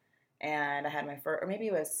 14, and I had my first, or maybe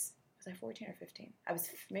it was I 14 or 15? I was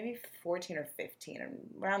maybe 14 or 15,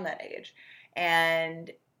 around that age,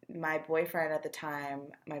 and my boyfriend at the time,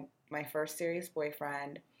 my first serious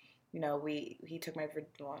boyfriend, you know, he took my virginity.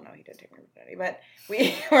 Well, no, he didn't take my virginity, but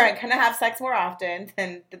we were gonna have sex more often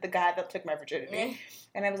than the guy that took my virginity. Mm.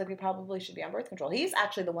 And I was like, we probably should be on birth control. He's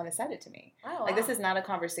actually the one that said it to me. Oh, wow. This is not a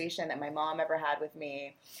conversation that my mom ever had with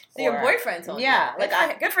me. So your boyfriend told you? Yeah,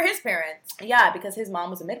 good for his parents. Yeah, because his mom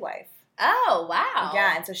was a midwife. Oh, wow.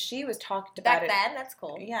 Yeah, and so she was talked about back then. That's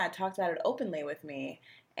cool. Yeah, talked about it openly with me,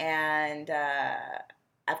 and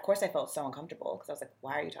of course I felt so uncomfortable because I was like,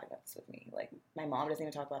 why are you talking about this with me? Like, my mom doesn't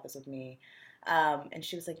even talk about this with me. And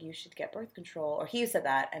she was like, you should get birth control. Or he said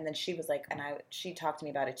that, and then she was like, she talked to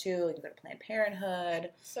me about it too. You can go to Planned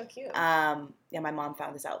Parenthood. So cute. Yeah, my mom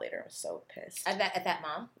found this out later. I was so pissed. At that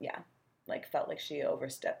mom? Yeah, like felt like she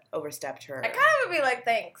overstepped her. I kind of would be like,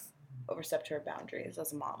 thanks. Overstepped her boundaries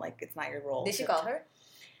as a mom. Like, it's not your role. Did she call her?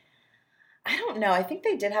 I don't know. I think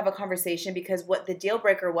they did have a conversation because what the deal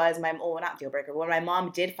breaker was, not deal breaker. When my mom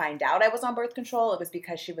did find out I was on birth control, it was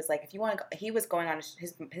because she was like, if you want to, he was going on,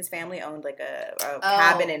 his family owned like a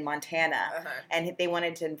cabin in Montana, and they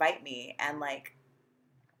wanted to invite me, and like,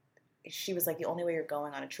 she was like, the only way you're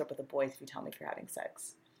going on a trip with the boys is if you tell me if you're having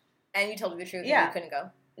sex. And you told me the truth. Yeah. And you couldn't go.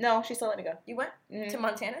 No, she still let me go. You went to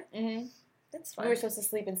Montana? Mm-hmm. That's fun. We were supposed to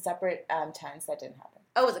sleep in separate tents. That didn't happen.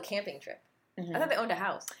 Oh, it was a camping trip. Mm-hmm. I thought they owned a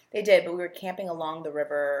house. They did, but we were camping along the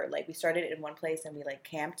river. Like, we started in one place and we like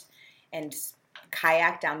camped and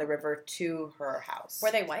kayaked down the river to her house.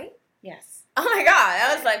 Were they white? Yes. Oh my God!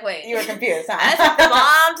 I was like, wait. You were confused, huh? I thought the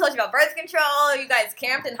mom told you about birth control. You guys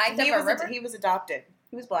camped and hiked up a river. He was adopted.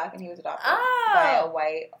 He was black and he was adopted by a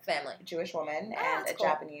white family, Jewish woman, and a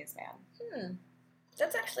Japanese man.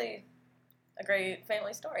 That's actually a great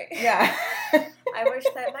family story. Yeah. I wish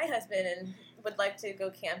that my husband would like to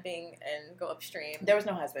go camping and go upstream. There was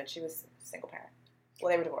no husband. She was a single parent.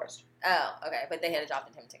 Well, they were divorced. Oh, okay. But they had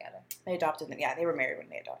adopted him together. They adopted him. Yeah, they were married when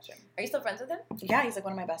they adopted him. Are you still friends with him? Yeah, he's like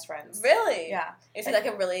one of my best friends. Really? Yeah. Is he like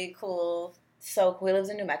a really cool... So cool. He lives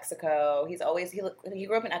in New Mexico. He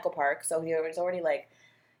grew up in Echo Park, so he was already like,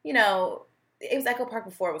 you know, it was Echo Park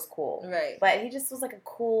before it was cool. Right. But he just was like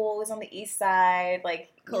was on the east side, like,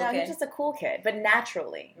 cool you know, kid. he's just a cool kid, but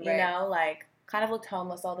naturally, you right. know, like, kind of looked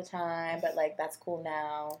homeless all the time, but like, that's cool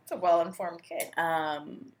now. It's a well-informed kid.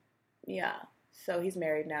 Yeah. So he's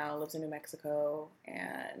married now, lives in New Mexico,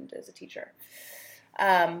 and is a teacher.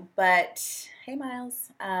 But hey,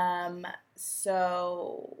 Miles.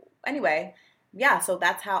 So anyway, yeah. So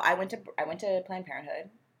that's how I went to Planned Parenthood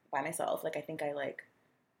by myself. Like, I think I like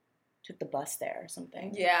took the bus there or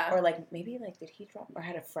something. Yeah. Or like maybe like did he drop or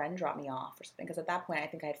had a friend drop me off or something? Because at that point I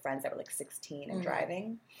think I had friends that were like 16 and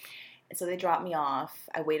driving. And so they dropped me off.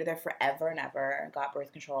 I waited there forever and ever. Got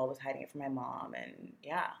birth control. Was hiding it from my mom, and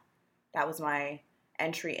yeah. That was my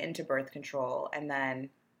entry into birth control. And then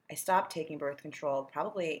I stopped taking birth control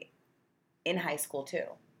probably in high school too.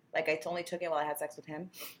 Like, I only took it while I had sex with him.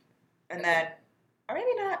 And then, or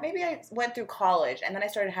maybe not, maybe I went through college. And then I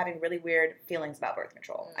started having really weird feelings about birth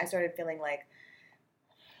control. I started feeling like,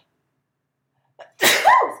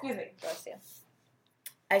 excuse me. Bless you.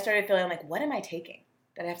 I started feeling like, what am I taking?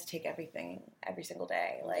 That I have to take everything every single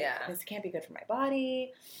day. Like, this can't be good for my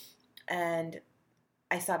body. And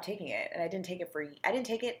I stopped taking it, and I didn't take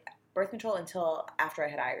it birth control until after I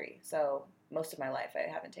had Irie. So most of my life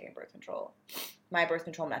I haven't taken birth control. My birth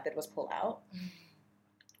control method was pull out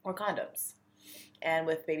or condoms. And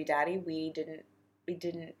with baby daddy, we did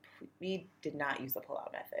not use the pull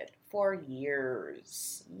out method for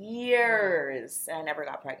years. And I never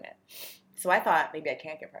got pregnant. So I thought maybe I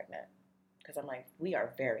can't get pregnant because I'm like, we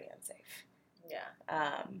are very unsafe. Yeah.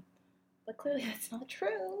 But clearly that's not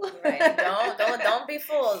true. Right. Don't be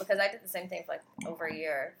fooled, because I did the same thing for like over a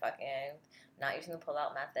year, fucking not using the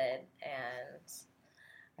pull-out method, and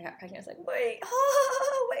I got pregnant. I was like, wait,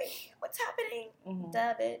 what's happening?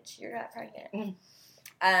 Duh, bitch, you got pregnant.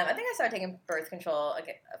 I think I started taking birth control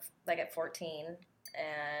like at 14,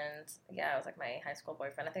 and yeah, it was like my high school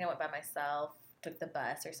boyfriend. I think I went by myself, took the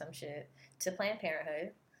bus or some shit to Planned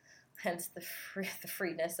Parenthood, hence the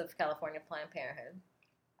freeness of California Planned Parenthood.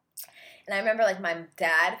 And I remember, like, my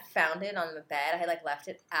dad found it on the bed. I had, like, left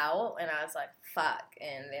it out, and I was like, fuck.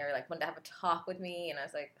 And they were, like, wanted to have a talk with me, and I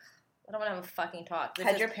was like, I don't want to have a fucking talk.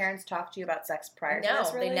 Had your parents talked to you about sex prior to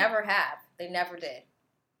this, really? No, they never have. They never did.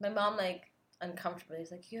 My mom, like, uncomfortably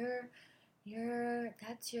was like,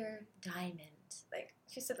 that's your diamond. Like,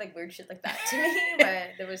 she said, like, weird shit like that to me, but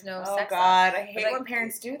there was no sex. Oh, God. I hate when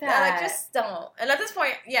parents do that. Yeah, like, just don't. And at this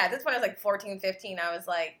point, I was, like, 14, 15. I was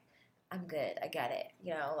like, I'm good. I get it.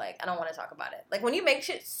 You know, like, I don't want to talk about it. Like, when you make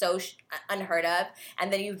shit so unheard of,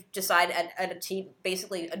 and then you decide at a teen,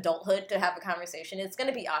 basically adulthood, to have a conversation, it's going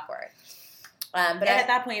to be awkward. But at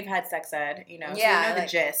that point, you've had sex ed, you know, so you know the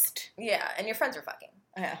gist. Yeah, and your friends are fucking.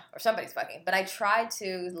 Yeah. Or somebody's fucking. But I tried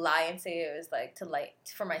to lie and say it was, like,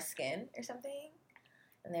 for my skin or something.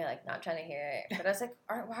 And they're, like, not trying to hear it. But I was like,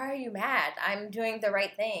 why are you mad? I'm doing the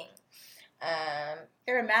right thing.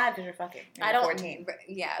 They were mad because you're fucking. I don't. 14.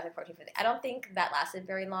 Yeah, I was like 14, 15. I don't think that lasted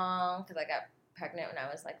very long because I got pregnant when I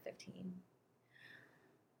was like 15.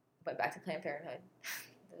 Went back to Planned Parenthood.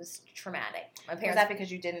 It was traumatic. My parents. Was that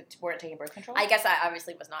because you weren't taking birth control? I guess I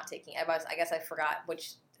obviously was not taking. I guess I forgot.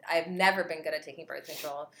 Which I've never been good at taking birth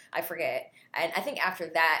control. I forget. And I think after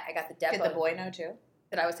that, I got the depot. Did the boy know too?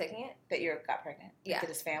 That I was taking it? That you got pregnant? Yeah. Did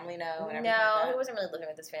his family know? And everything no, like that? He wasn't really living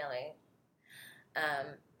with his family.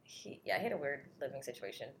 He had a weird living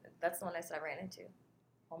situation. That's the one I ran into.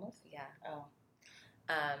 Homeless? Yeah. Oh.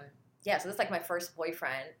 Yeah, so this is like my first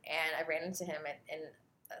boyfriend, and I ran into him, and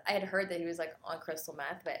I had heard that he was like on crystal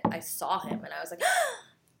meth, but I saw him, and I was like,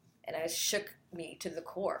 and it shook me to the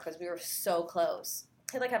core because we were so close.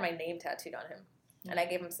 He like had my name tattooed on him, and I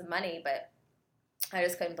gave him some money, but I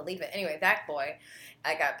just couldn't believe it. Anyway, that boy,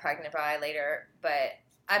 I got pregnant by later, but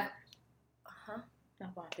No,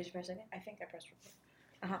 go on. Did you press again? I think I pressed record.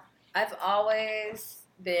 I've always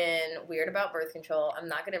been weird about birth control. I'm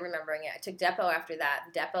not good at remembering it. I took Depo after that.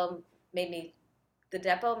 The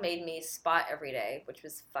Depo made me spot every day, which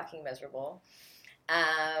was fucking miserable.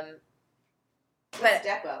 What's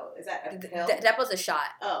Depo? Is that a pill? Depo's a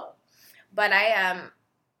shot. Oh. But I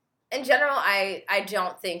in general, I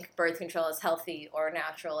don't think birth control is healthy or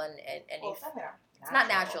natural in any. Well, it's not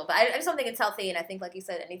natural, but I just don't think it's healthy. And I think, like you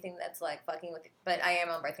said, anything that's like fucking with. But I am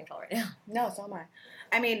on birth control right now. No, so am I.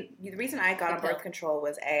 I mean, the reason I got on birth control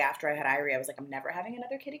was after I had Irie, I was like, I'm never having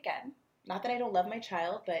another kid again. Not that I don't love my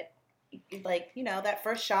child, but like, you know, that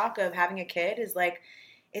first shock of having a kid is like,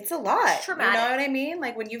 it's a lot. It's traumatic. You know what I mean?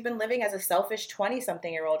 Like when you've been living as a selfish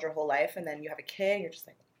 20-something-year-old your whole life, and then you have a kid, you're just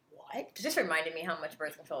like, what? It just reminded me how much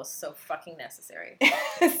birth control is so fucking necessary.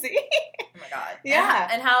 See? Oh my God. Yeah.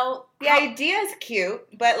 And how the idea is cute,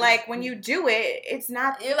 but like when you do it, it's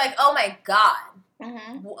not. You're like, oh my God.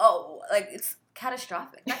 Mm-hmm. Whoa. Like it's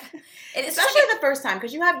catastrophic. Especially the first time,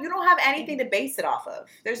 because you don't have anything to base it off of.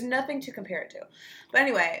 There's nothing to compare it to. But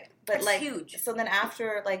anyway, That's like huge. So then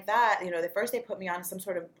after like that, you know, the first they put me on some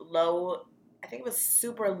sort of low, I think it was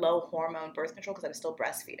super low hormone birth control because I was still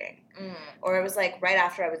breastfeeding, or it was like right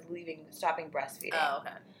after I was stopping breastfeeding. Oh,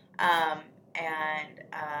 okay.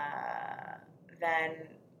 Then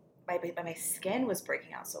my skin was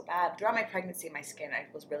breaking out so bad. Throughout my pregnancy, my skin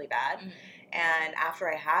was really bad. Mm-hmm. And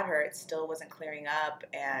after I had her, it still wasn't clearing up.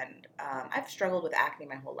 And I've struggled with acne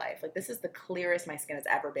my whole life. Like this is the clearest my skin has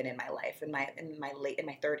ever been in my life, in my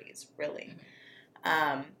 30s, really.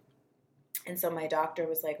 Mm-hmm. And so my doctor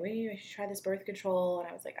was like, well, you should try this birth control. And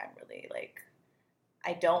I was like, I'm really like,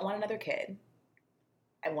 I don't want another kid.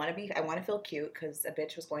 I want to feel cute because a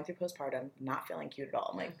bitch was going through postpartum, not feeling cute at all.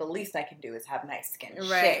 I'm like, the least I can do is have nice skin.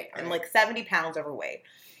 Right. I'm like 70 pounds overweight.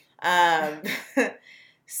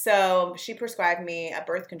 So she prescribed me a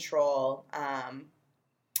birth control,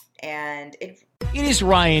 and it is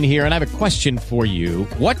Ryan here, and I have a question for you.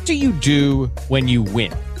 What do you do when you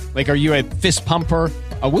win? Like, are you a fist pumper,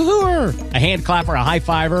 a woohooer, a hand clapper, a high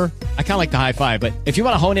fiver? I kind of like the high five, but if you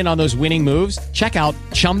want to hone in on those winning moves, check out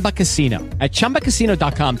Chumba Casino. At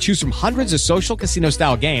ChumbaCasino.com, choose from hundreds of social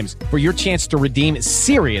casino-style games for your chance to redeem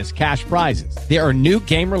serious cash prizes. There are new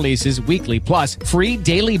game releases weekly, plus free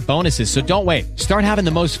daily bonuses. So don't wait. Start having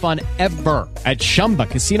the most fun ever at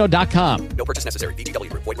ChumbaCasino.com. No purchase necessary. VGW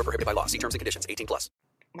Group. Void where prohibited by law. See terms and conditions. 18+.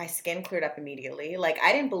 my skin cleared up immediately. Like,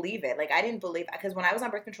 I didn't believe it. Like, I didn't believe, because when I was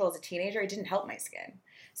on birth control as a teenager, it didn't help my skin.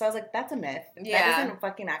 So I was like, that's a myth. Yeah. That doesn't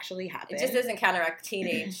fucking actually happen. It just doesn't counteract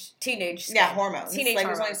teenage skin. Yeah, hormones. Teenage like,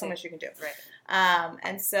 hormones. there's only so much you can do. Right.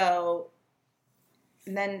 And so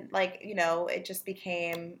then, like, you know, it just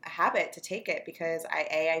became a habit to take it because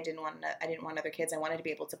I didn't want other kids. I wanted to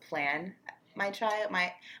be able to plan my child.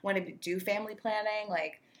 I wanted to do family planning,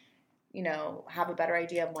 like, you know, have a better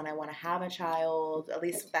idea of when I want to have a child. At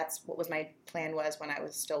least that's what was my plan was when I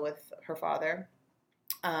was still with her father.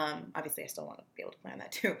 Obviously, I still want to be able to plan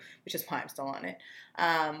that too, which is why I'm still on it.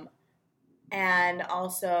 And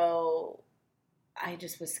also, I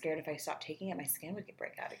just was scared if I stopped taking it, my skin would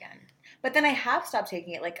break out again. But then I have stopped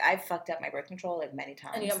taking it. Like, I've fucked up my birth control, like, many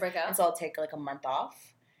times. And you don't break out? And so I'll take, like, a month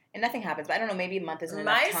off. And nothing happens. But I don't know, maybe a month isn't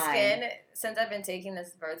enough time. My skin, since I've been taking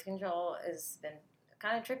this birth control, has been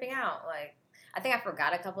kind of tripping out. Like, I think I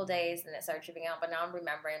forgot a couple days and it started tripping out, but now I'm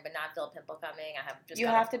remembering, but now I feel a pimple coming. You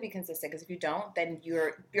have to be consistent, because if you don't, then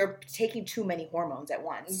you're taking too many hormones at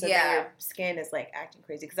once. So yeah. then your skin is, like, acting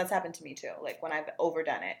crazy. Because that's happened to me, too. Like, when I've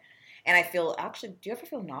overdone it. And I feel, actually, do you ever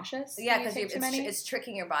feel nauseous? Yeah, because it's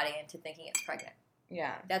tricking your body into thinking it's pregnant.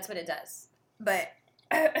 Yeah. That's what it does. But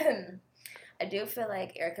I do feel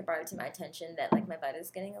like Erica brought it to my attention that, like, my butt is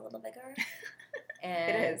getting a little bigger.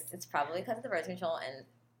 And it is. It's probably because of the birth control, and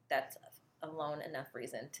that's alone enough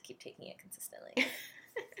reason to keep taking it consistently.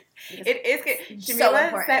 It is good.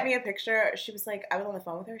 Jamila sent me a picture. She was like, I was on the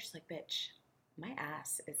phone with her. She's like, bitch, my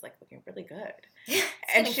ass is, like, looking really good.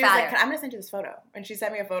 And she was like, I'm going to send you this photo. And she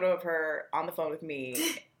sent me a photo of her on the phone with me,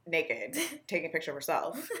 naked, taking a picture of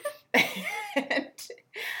herself.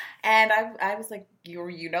 And I was like,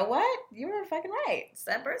 you know what? You were fucking right. It's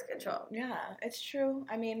that birth control. Yeah, it's true.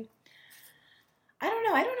 I mean, I don't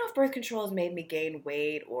know. I don't know if birth control has made me gain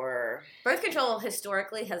weight or... Birth control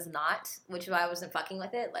historically has not, which is why I wasn't fucking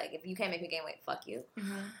with it. Like, if you can't make me gain weight, fuck you.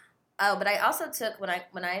 Mm-hmm. Oh, but I also took,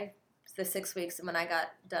 the 6 weeks when I got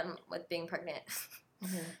done with being pregnant,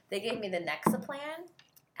 mm-hmm. They gave me the Nexaplan,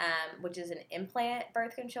 which is an implant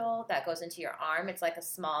birth control that goes into your arm. It's like a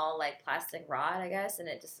small, like, plastic rod, I guess, and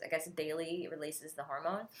it just, I guess, daily releases the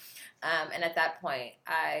hormone. And at that point,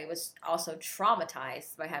 I was also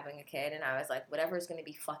traumatized by having a kid, and I was like, whatever is going to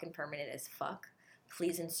be fucking permanent is fuck.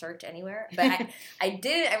 Please insert anywhere. But I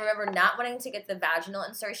remember not wanting to get the vaginal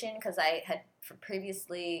insertion because I had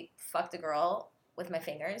previously fucked a girl with my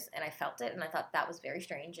fingers, and I felt it, and I thought that was very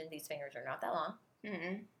strange, and these fingers are not that long.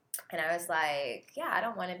 Mm-hmm. And I was like, yeah, I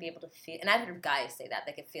don't want to be able to feel, and I've heard guys say that,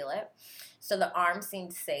 they could feel it. So the arm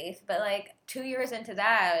seemed safe, but, like, 2 years into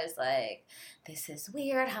that, I was like, this is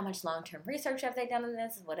weird. How much long-term research have they done on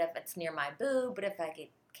this? What if it's near my boob? What if I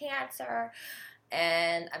get cancer?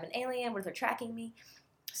 And I'm an alien. What if they're tracking me?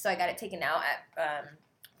 So I got it taken out at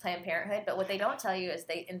Planned Parenthood. But what they don't tell you is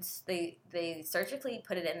they surgically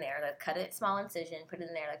put it in there. They cut it, small incision, put it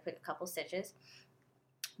in there, like put a couple stitches.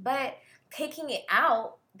 But taking it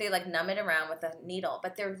out, they, like, numb it around with a needle.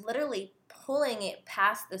 But they're literally pulling it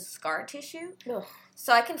past the scar tissue. Ugh.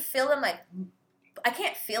 So I can feel them, like, I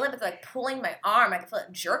can't feel it, but they're, like, pulling my arm. I can feel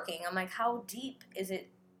it jerking. I'm like, how deep is it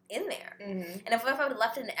in there? Mm-hmm. And if I would have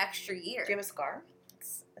left it an extra year. Do you have a scar?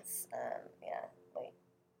 It's yeah, wait,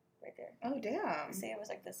 right there. Oh, damn. See, it was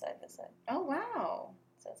like this side. Oh, wow.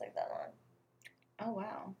 So it's like that long. Oh,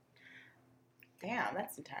 wow. Damn,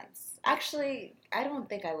 that's intense. Actually, I don't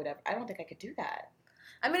think I could do that.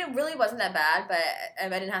 I mean, it really wasn't that bad, but I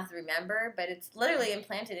didn't have to remember, but it's literally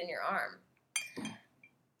implanted in your arm.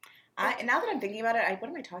 Now that I'm thinking about it, what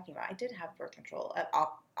am I talking about? I did have birth control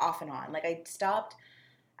off and on. Like, I stopped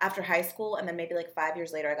after high school, and then maybe, like, 5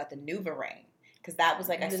 years later, I got the NuvaRing. Because that was,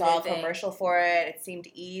 like, I saw a commercial for it. It seemed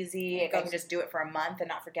easy. I could just do it for a month and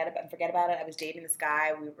not forget about it. I was dating this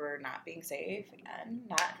guy. We were not being safe. Again,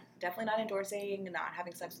 definitely not endorsing, not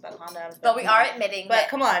having sex without condoms. But we are admitting that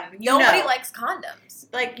come on. Nobody likes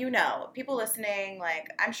condoms. Like, people listening, like,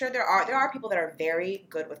 I'm sure there are people that are very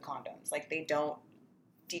good with condoms. Like, they don't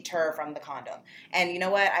deter from the condom. And you know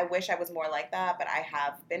what? I wish I was more like that, but I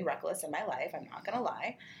have been reckless in my life. I'm not going to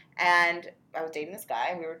lie. And I was dating this guy,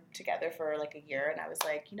 and we were together for, like, a year, and I was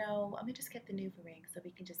like, let me just get the NuvaRing so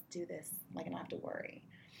we can just do this. Like, I don't have to worry.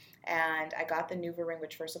 And I got the NuvaRing,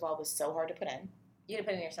 which, first of all, was so hard to put in. You had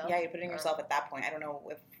to put it in yourself? Yeah, you put it in yourself at that point. I don't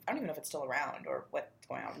even know if it's still around or what's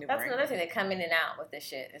going on with NuvaRing. That's another thing. They come in and out with this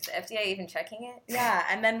shit. Is the FDA even checking it? Yeah,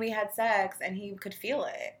 and then we had sex, and he could feel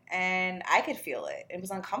it, and I could feel it. It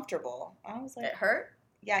was uncomfortable. I was like... It hurt?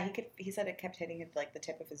 Yeah, he said it kept hitting, like, the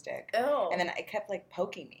tip of his dick. Oh. And then it kept, like,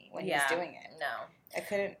 poking me when he was doing it. No. I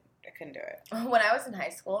couldn't do it. When I was in high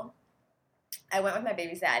school, I went with my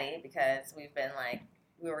baby's daddy because we've been, like,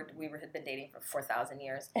 We had been dating for 4,000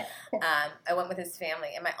 years. I went with his family,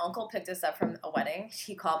 and my uncle picked us up from a wedding.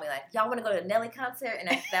 He called me like, "Y'all want to go to a Nelly concert?" And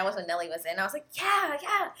that was when Nelly was in. I was like, "Yeah."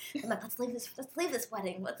 I'm like, "Let's leave this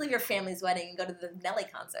wedding. Let's leave your family's wedding and go to the Nelly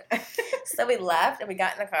concert." So we left, and we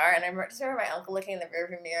got in the car, and I just remember my uncle looking in the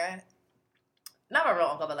rearview mirror. Not my real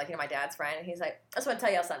uncle, but like, you know, my dad's friend. And he's like, "I just want to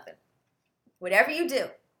tell y'all something. Whatever you do,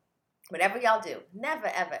 whatever y'all do, never,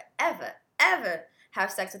 ever, ever, ever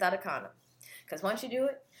have sex without a condom. Because once you do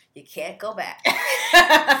it, you can't go back."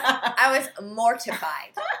 I was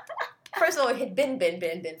mortified. First of all, we had been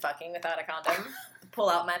fucking without a condom.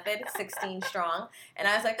 Pull-out method, 16 strong. And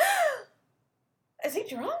I was like, is he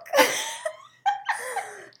drunk?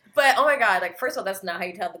 But, oh my God, like, first of all, that's not how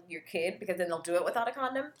you tell your kid, because then they'll do it without a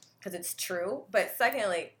condom, because it's true. But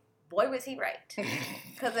secondly, boy, was he right.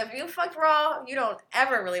 Because if you fucked raw, you don't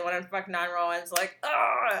ever really want to fuck non-raw, and it's like,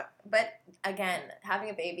 ugh. But, again, having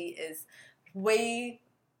a baby is way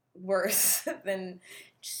worse than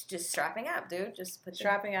just strapping up, dude. Just put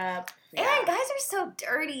strapping up. Yeah. And guys are so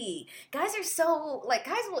dirty. Guys are so, like,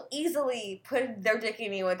 guys will easily put their dick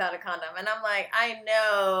in you without a condom. And I'm like, I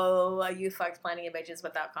know you fucked plenty of bitches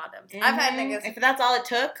without condoms. Mm-hmm. I've had niggas. If that's all it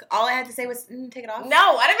took, all I had to say was, take it off.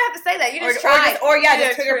 No, I didn't have to say that. You just tried.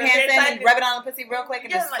 Just put your pants in and rub it on the pussy real quick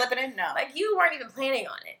and just slip it in. No. Like, you weren't even planning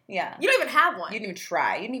on it. Yeah. You don't even have one. You didn't even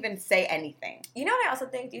try. You didn't even say anything. You know what I also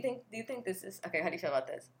think? Do you think this is, okay, how do you feel about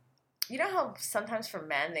this? You know how sometimes for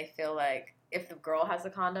men, they feel like if the girl has a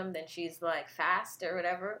condom, then she's, like, fast or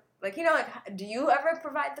whatever? Like, you know, like, do you ever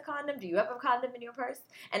provide the condom? Do you have a condom in your purse?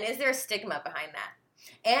 And is there a stigma behind that?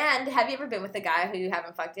 And have you ever been with a guy who you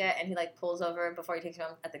haven't fucked yet, and he, like, pulls over before he takes you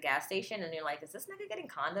home at the gas station, and you're like, is this nigga getting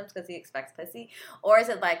condoms because he expects pussy? Or is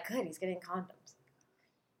it like, good, he's getting condoms?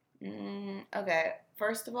 Okay.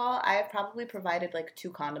 First of all, I have probably provided, like, 2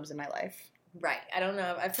 condoms in my life. Right. I don't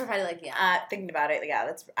know. I've provided, like, thinking about it, yeah,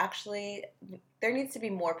 that's actually, there needs to be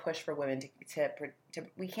more push for women to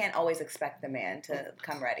we can't always expect the man to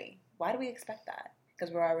come ready. Why do we expect that?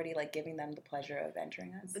 Because we're already, like, giving them the pleasure of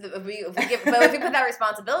entering us. But if we put that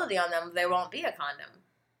responsibility on them, there won't be a condom,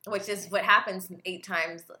 which is what happens 8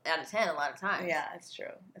 times out of 10 a lot of times. Yeah, it's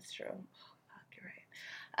true. It's true.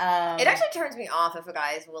 It actually turns me off if a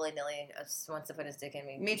guy is willy-nilly wants to put his dick in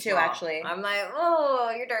me. Me too, actually. I'm like,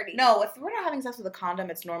 oh, you're dirty. No, if we're not having sex with a condom,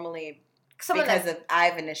 it's normally because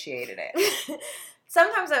I've initiated it.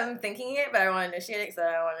 Sometimes I'm thinking it, but I want to initiate it because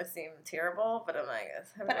I don't want to seem terrible. But I'm like,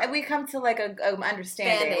 but we come to like a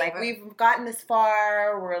understanding. Like we've gotten this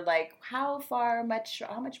far. We're like, how much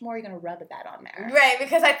more are you gonna rub that on there? Right,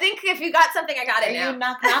 because I think if you got something, I got it now. Are you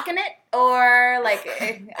knocking it, or like,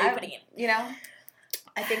 are you putting it? You know.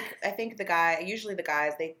 I think the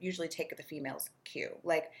guys, they usually take the female's cue.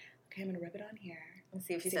 Like, okay, I'm going to rub it on here. And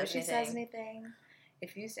see if she says anything.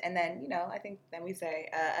 And then, you know, I think then we say,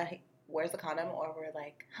 where's the condom? Or we're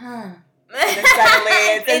like, huh. And then suddenly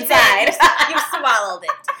it's inside. You've swallowed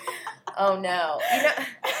it. Oh, no. You know,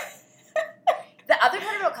 the other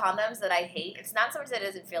part about condoms that I hate, it's not so much that it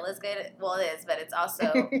doesn't feel as good. Well, it is, but it's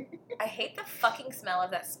also, I hate the fucking smell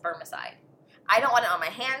of that spermicide. I don't want it on my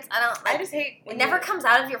hands. I just hate it. Never comes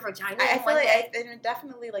out of your vagina. I feel like it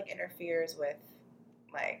definitely like interferes with,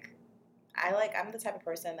 like, I'm the type of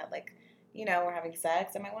person that, like, you know, we're having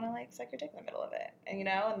sex, I might want to like suck your dick in the middle of it, and you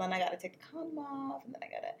know, and then I got to take the condom off, and then I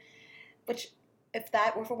got to, which if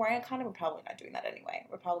we're wearing a condom, we're probably not doing that anyway.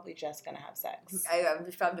 We're probably just gonna have sex. I'm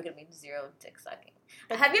probably gonna be 0 dick sucking.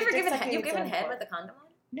 But have you ever given head with a condom on?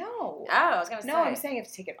 No. Oh, I was gonna say. No, I'm saying you have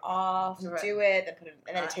to take it off, do it, then put it,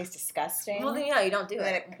 and then it tastes disgusting. Well, then you don't do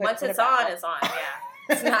it. Once it's on, it's on. Yeah,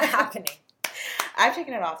 it's not happening. I've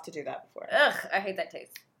taken it off to do that before. Ugh, I hate that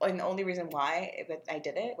taste. And the only reason why I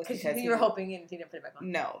did it was because you were hoping he didn't put it back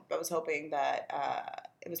on. No, I was hoping that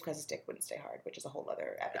it was because his dick wouldn't stay hard, which is a whole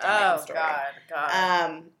other epidemic story.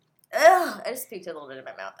 God. Ugh, I just peeked a little bit in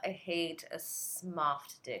my mouth. I hate a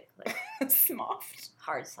smoffed dick. Like, smoffed?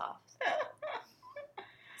 Hard soft.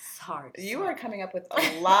 Hard. You are coming up with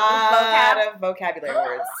a lot of vocabulary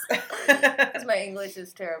words. Because my English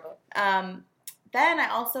is terrible. Then I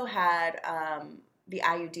also had the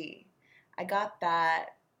IUD. I got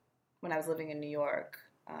that when I was living in New York.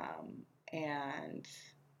 And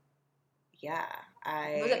yeah,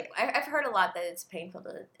 I've heard a lot that it's painful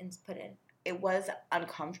to put in. It was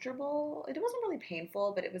uncomfortable. It wasn't really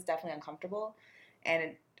painful, but it was definitely uncomfortable.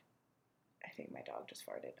 And I think my dog just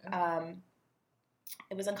farted. Okay.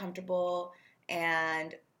 It was uncomfortable,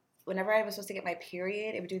 and whenever I was supposed to get my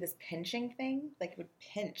period, it would do this pinching thing. Like, it would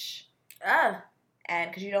pinch. Ah. And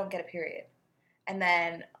because you don't get a period. And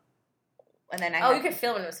then you could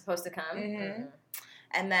feel when it was supposed to come. Mm-hmm.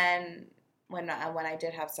 And then when I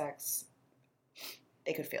did have sex,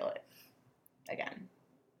 they could feel it again.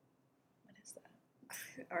 What is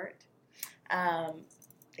that? Art.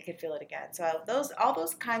 They could feel it again. So all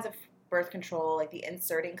those kinds of birth control, like the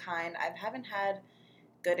inserting kind, I haven't had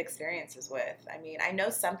good experiences with. I mean, I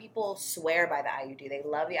know some people swear by the IUD. They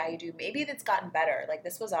love the IUD. Maybe it's gotten better. Like,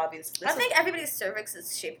 this was obvious. I think everybody's cervix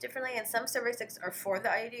is shaped differently, and some cervixes are for the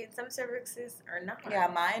IUD, and some cervixes are not. Yeah,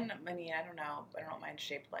 mine, I mean, I don't know what mine's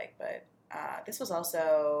shaped like, but this was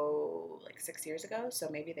also like 6 years ago, so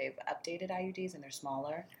maybe they've updated IUDs and they're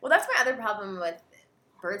smaller. Well, that's my other problem with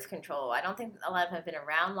birth control. I don't think a lot of them have been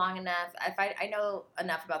around long enough. I know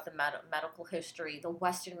enough about the medical history, the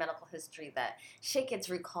Western medical history, that shit gets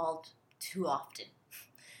recalled too often.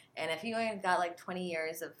 And if you ain't got like 20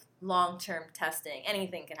 years of long-term testing,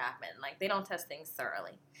 anything can happen. Like, they don't test things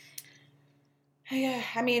thoroughly. Yeah,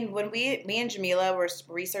 I mean, when me and Jamila were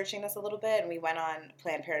researching this a little bit, and we went on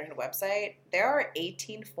Planned Parenthood website, there are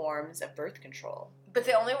 18 forms of birth control. But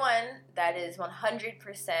the only one that is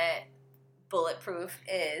 100% bulletproof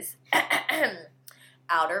is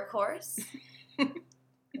outer course,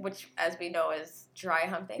 which, as we know, is dry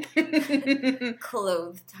humping,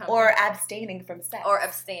 clothed humping, or abstaining from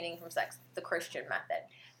sex, the Christian method.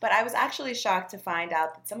 But I was actually shocked to find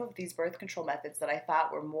out that some of these birth control methods that I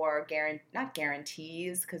thought were more not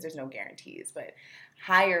guarantees, because there's no guarantees, but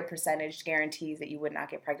higher percentage guarantees that you would not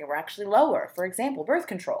get pregnant were actually lower. For example, birth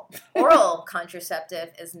control. Oral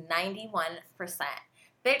contraceptive is 91%.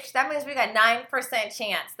 Bitch, that means we got 9%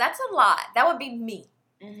 chance. That's a lot. That would be me.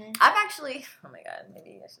 Mm-hmm. I've actually, oh my God,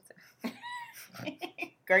 maybe I should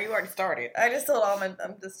say. Girl, you already started. I'm just telling all my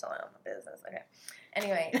business. Okay.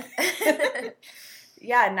 Anyway.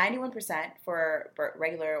 Yeah, 91% for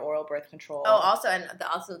regular oral birth control. Oh, also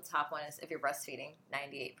the top one is if you're breastfeeding,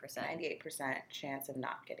 98%. 98% chance of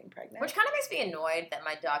not getting pregnant. Which kind of makes me annoyed that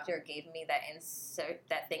my doctor gave me that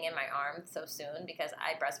thing in my arm so soon, because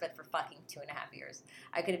I breastfed for fucking 2.5 years.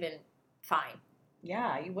 I could have been fine.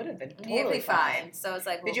 Yeah, you would have been You'd totally be fine. So it's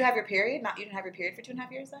like, well, did you have your period? You didn't have your period for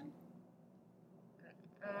 2.5 years then?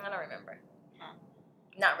 I don't remember.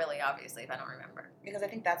 Not really, obviously, if I don't remember. Because I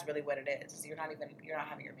think that's really what it is. You're not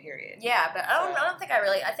having your period. Yeah, but I don't think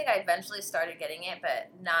I think I eventually started getting it,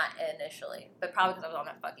 but not initially. But probably because I was on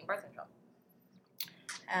that fucking birth control.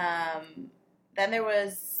 Then there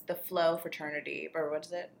was the Flow fraternity, or what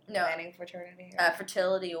is it? No. Planning fraternity?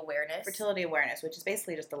 Fertility awareness. Fertility awareness, which is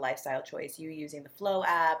basically just a lifestyle choice. You using the Flow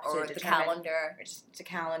app or the calendar. Or just a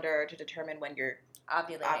calendar to determine when you're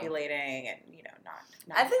ovulating and,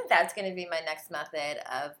 not. I think that's going to be my next method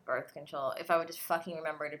of birth control, if I would just fucking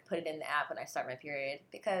remember to put it in the app when I start my period.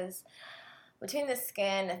 Because between the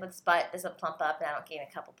skin, if its butt doesn't plump up and I don't gain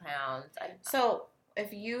a couple pounds. So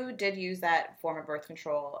if you did use that form of birth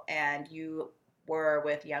control and you were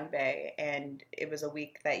with Young Bae and it was a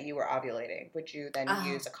week that you were ovulating, would you then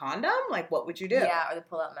use a condom? Like, what would you do? Yeah, or the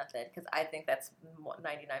pull-out method, because I think that's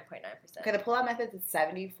 99.9%. Okay, the pull-out method is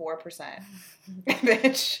 74%.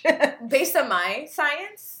 Bitch. Based on my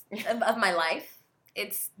science of my life,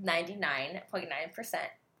 it's 99.9%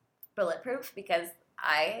 bulletproof, because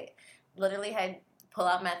I literally had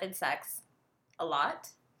pull-out method sex a lot,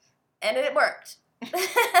 and it worked.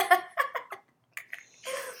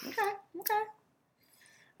 Okay.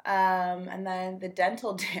 And then the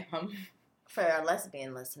dental dam. For our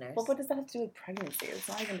lesbian listeners. Well, what does that have to do with pregnancy? It's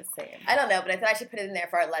not even the same. I don't know, but I thought I should put it in there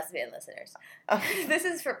for our lesbian listeners. Okay. This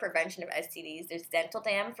is for prevention of STDs. There's dental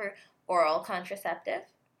dam for oral contraceptive.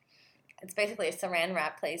 It's basically a saran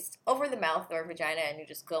wrap placed over the mouth or vagina, and you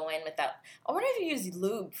just go in without. I wonder if you use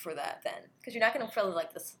lube for that then, because you're not going to feel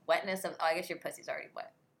like this wetness of. Oh, I guess your pussy's already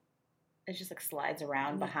wet. It just like slides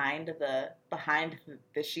around behind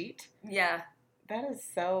the sheet. Yeah. That is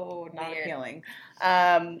so not weird. Appealing.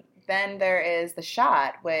 Then there is the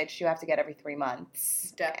shot, which you have to get every 3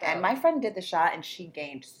 months. Definitely. And my friend did the shot, and she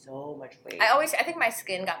gained so much weight. I think my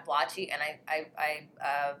skin got blotchy, and I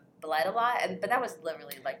bled a lot, but that was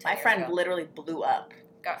literally like 10 my years friend ago. literally blew up.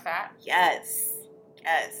 Got fat? Yes.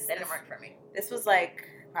 That didn't work for me. This was like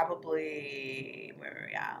probably, we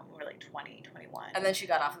were like 20, 21. And then she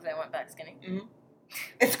got off of it and went back skinny. Mm-hmm.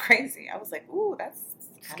 It's crazy. I was like, ooh, that's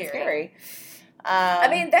kind of scary. I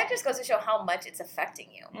mean, that just goes to show how much it's affecting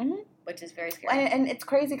you, which is very scary. And it's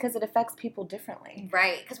crazy because it affects people differently.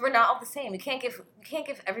 Right, because we're not all the same. You can't give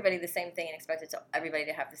everybody the same thing and expect everybody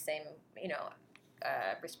to have the same,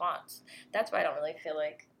 response. That's why I don't really feel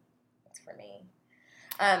like it's for me.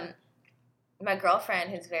 My girlfriend,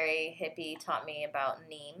 who's very hippie, taught me about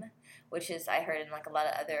neem, which is, I heard in like a lot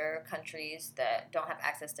of other countries that don't have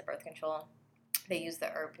access to birth control, they use the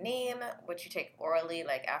herb neem, which you take orally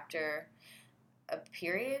like after a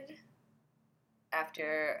period.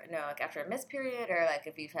 after a missed period, or like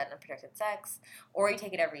if you've had unprotected sex, or you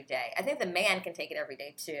take it every day. I think the man can take it every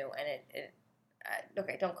day too, and it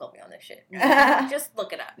okay, don't quote me on this shit. Just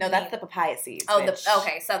look it up. No, that's the papaya seeds. Oh,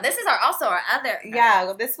 okay. So this is our other.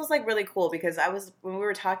 Yeah, this was like really cool because when we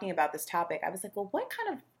were talking about this topic, I was like, well, what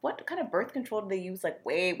kind of birth control do they use like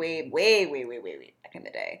way back in the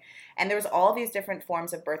day? And there was all these different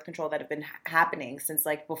forms of birth control that have been happening since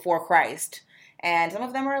like before Christ, and some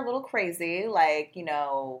of them are a little crazy, like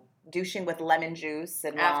douching with lemon juice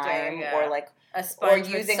and lime, or like. Or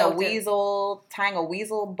using tying a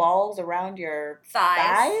weasel balls around your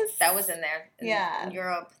thighs. That was in there. Yeah. In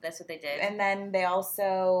Europe, that's what they did. And then they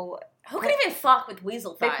also... Who can even fuck with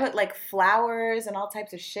weasel thighs? They put like flowers and all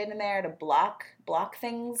types of shit in there to block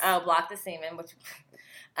things. Oh, block the semen, which...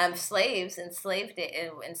 slaves in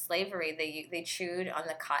slavery, they chewed on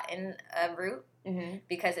the cotton root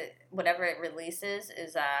because whatever it releases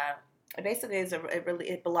is... Basically,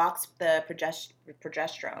 it blocks the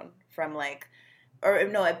progesterone from like, or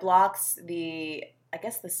no, it blocks the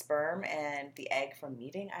sperm and the egg from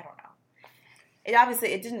meeting. I don't know.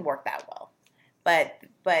 It didn't work that well, but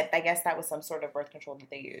I guess that was some sort of birth control that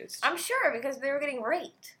they used. I'm sure because they were getting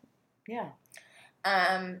raped. Yeah.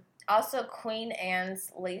 Also, Queen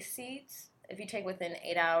Anne's lace seeds. If you take within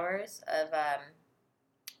 8 hours of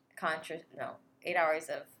 8 hours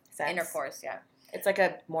of sex? Intercourse, yeah. It's like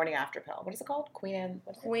a morning after pill. What is it called? Queen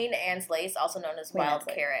Anne's lace, also known as wild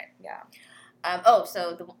carrot. Yeah.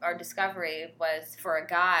 Our discovery was for a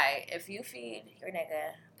guy, if you feed your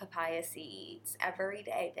nigga papaya seeds every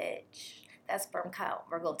day, bitch, that sperm count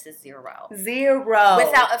will go to 0. 0.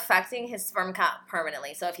 Without affecting his sperm count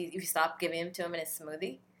permanently. So if you stop giving them to him in a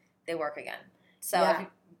smoothie, they work again. So if you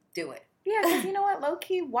do it. Yeah, because you know what,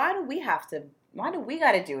 low-key, why do we got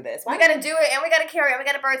to do this? We got to do it, and we got to carry it, we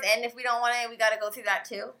got to birth, and if we don't want it, we got to go through that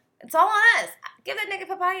too. It's all on us. Give that nigga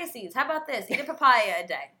papaya seeds. How about this? Eat a papaya a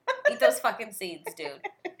day. Eat those fucking seeds, dude.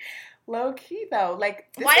 Low key though, like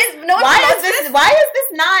why is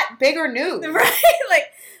this not bigger news? Right?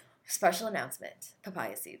 Like special announcement: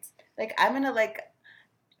 papaya seeds. Like I'm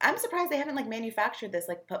surprised they haven't like manufactured this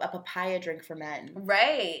like a papaya drink for men.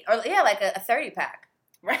 Right? Or yeah, like a 30-pack.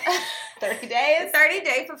 Right? 30 days.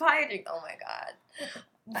 30-day papaya drink. Oh my god.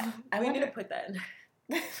 We need to put that in.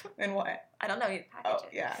 In what? I don't know. You package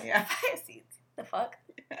it. Yeah. Papaya seeds. The fuck?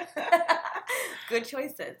 Good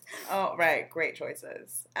choices. Oh, right. Great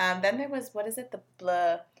choices. Then there was, what is it? The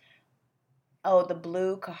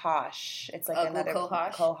blue cohosh. It's like another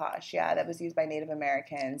cohosh. Yeah, that was used by Native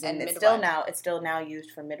Americans, and it's still now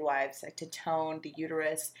used for midwives, like, to tone the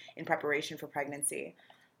uterus in preparation for pregnancy.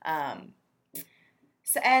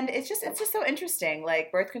 So, and it's just so interesting.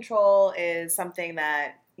 Like, birth control is something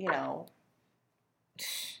that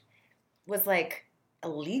was like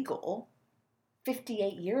illegal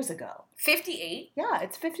 58 years ago. 58? Yeah,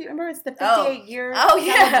 it's 50. Remember, it's the 58-year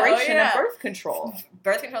celebration of birth control.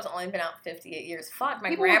 Birth control's only been out 58 years. Fuck,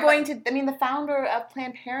 People were going to. I mean, the founder of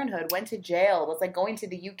Planned Parenthood went to jail. Was like going to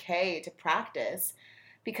the UK to practice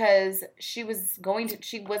because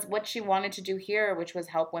what she wanted to do here, which was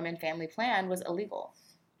help women family plan, was illegal.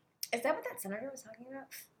 Is that what that senator was talking about?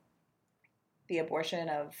 The abortion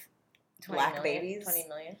of black babies. 20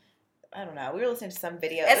 million. I don't know. We were listening to some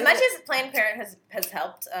video. As much as Planned Parenthood has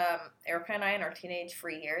helped Erica and I in our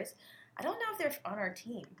teenage-free years, I don't know if they're on our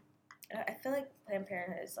team. I feel like Planned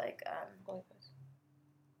Parenthood is like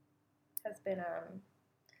has been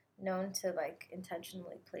known to like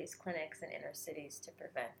intentionally place clinics in inner cities to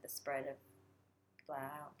prevent the spread of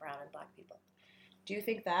brown and black people. Do you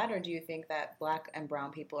think that, or do you think that black and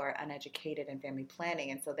brown people are uneducated in family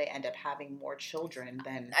planning, and so they end up having more children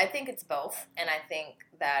than... I think it's both, and I think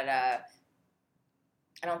that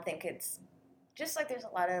I don't think it's... Just like there's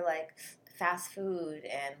a lot of, like, fast food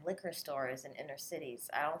and liquor stores in inner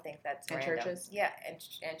cities. I don't think that's random. Churches? Yeah, and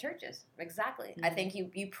churches. Exactly. Mm-hmm. I think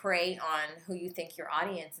you prey on who you think your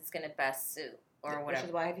audience is going to best suit, or whatever. Which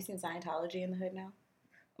is why, have you seen Scientology in the hood now?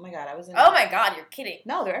 Oh, my God, Oh, my God, you're kidding.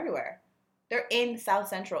 No, they're everywhere. They're in South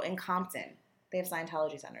Central, in Compton. They have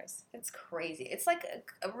Scientology centers. It's crazy. It's like,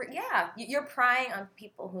 you're prying on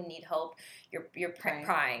people who need hope. You're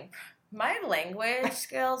prying. My language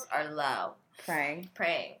skills are low. Praying.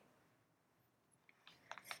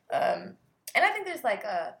 And I think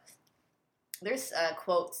there's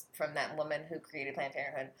quotes from that woman who created Planned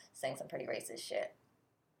Parenthood saying some pretty racist shit.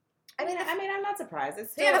 I mean, I'm not surprised.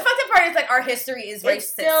 It's still, the fucked up part is like our history is racist. It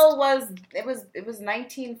still was. It was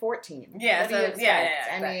 1914. Yeah.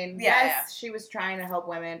 I mean, yes, she was trying to help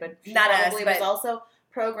women, but she was also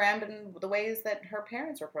programmed in the ways that her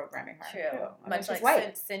parents were programming her. True. Too. Much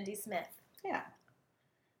like Cindy Smith. Yeah.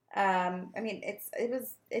 I mean,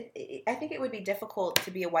 I think it would be difficult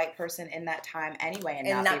to be a white person in that time anyway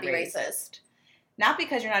and not be racist. Not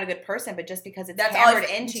because you're not a good person, but just because it's hammered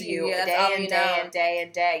into you day and day and day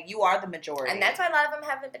and day. You are the majority. And that's why a lot of them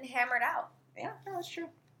haven't been hammered out. Yeah, no, that's true.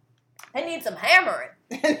 They need some hammering.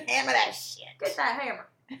 Hammer that shit. Get that hammer.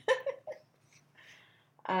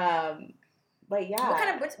 But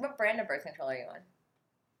yeah. What brand of birth control are you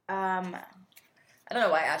on? I don't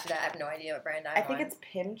know why I asked you that. I have no idea what brand I'm on. I think it's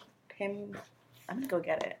Pim. I'm going to go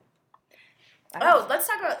get it. Let's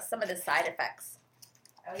talk about some of the side effects.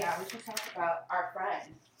 Oh, yeah. We should talk about our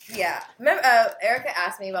friend. Yeah. Remember, Erica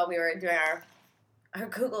asked me while we were doing our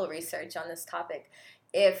Google research on this topic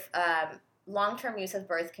if long-term use of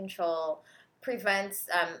birth control prevents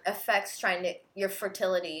affects your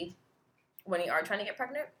fertility when you are trying to get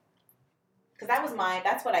pregnant. Because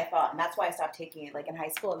that's what I thought, and that's why I stopped taking it. Like in high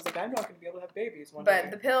school, I was like, I'm not going to be able to have babies one day.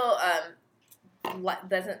 But the pill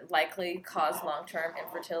doesn't likely cause long-term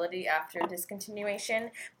infertility after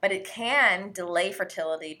discontinuation, but it can delay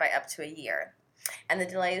fertility by up to a year. And the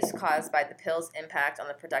delay is caused by the pill's impact on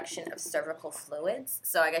the production of cervical fluids.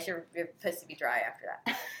 So I guess your pussy be dry after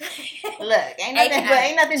that. Look,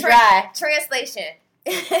 ain't nothing dry. Translation.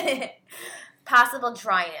 Possible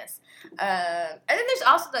dryness. And then there's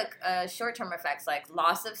also the short-term effects like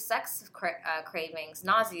loss of sex cravings,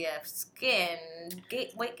 nausea, skin,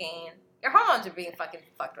 weight gain. Your hormones are being fucking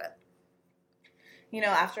fucked with. You know,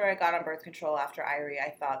 after I got on birth control, after Irie,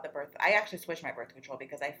 I actually switched my birth control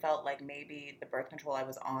because I felt like maybe the birth control I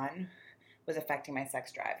was on was affecting my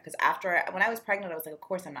sex drive. Because when I was pregnant, I was like, of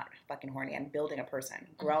course I'm not fucking horny. I'm building a person,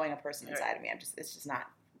 growing a person inside of me. I'm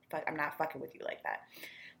not fucking with you like that.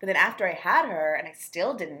 But then after I had her, and I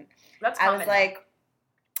still didn't, I was like,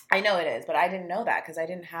 I know it is, but I didn't know that because I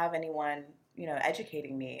didn't have anyone,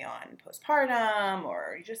 educating me on postpartum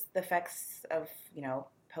or just the effects of,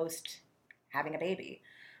 post having a baby.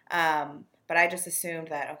 But I just assumed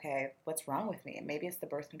that, okay, what's wrong with me? And maybe it's the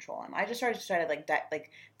birth control. And I just started to try to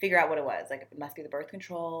figure out what it was. Like, it must be the birth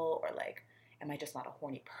control, or like, am I just not a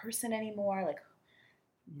horny person anymore? Like,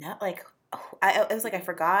 not like, it was like I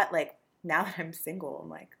forgot, like, now that I'm single, I'm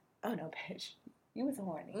like, oh no, bitch, you was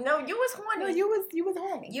horny. No, you was horny. No, you was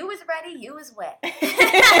horny. You was ready. You was wet.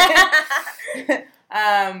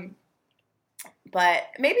 But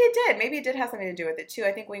maybe it did. Maybe it did have something to do with it too.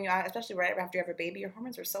 I think especially right after you have a baby, your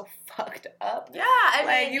hormones are so fucked up. Yeah,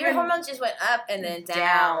 I mean, your hormones just went up and then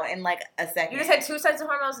down in like a second. You just had two sets of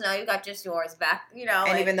hormones. Now you got just yours back.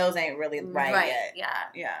 And even those ain't really right yet. Yeah.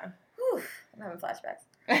 Yeah. Whew, I'm having flashbacks.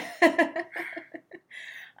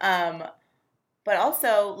 But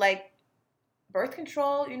also, like, birth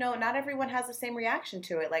control, not everyone has the same reaction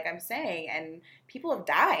to it, like I'm saying, and people have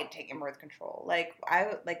died taking birth control.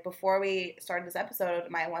 Before we started this episode,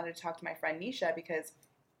 I wanted to talk to my friend Nisha because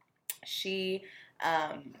she,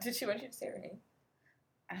 Did she want you to say her name?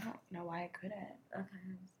 I don't know why I couldn't.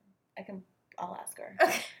 Okay. I'll ask her.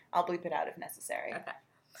 Okay. I'll bleep it out if necessary. Okay.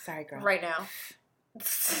 Sorry, girl. Right now.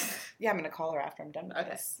 Yeah, I'm going to call her after I'm done with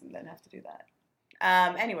this and then have to do that.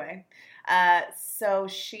 Anyway, so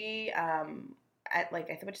she, at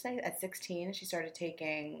 16, she started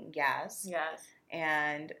taking Yaz. Yes.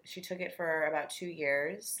 And she took it for about 2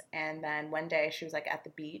 years. And then one day she was like at the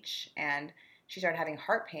beach and she started having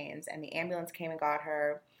heart pains and the ambulance came and got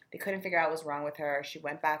her. They couldn't figure out what was wrong with her. She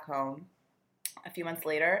went back home. A few months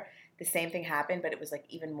later, the same thing happened, but it was like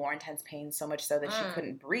even more intense pain, so much so that she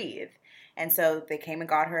couldn't breathe. And so they came and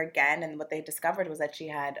got her again, and what they discovered was that she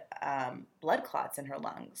had blood clots in her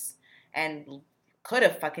lungs and could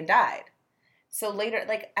have fucking died. So later,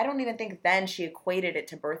 like, I don't even think then she equated it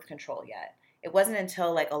to birth control yet. It wasn't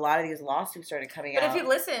until, like, a lot of these lawsuits started coming out. But if you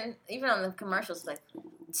listen, even on the commercials, like,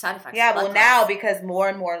 side effects. Yeah, well, now, because more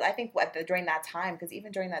and more, I think during that time, because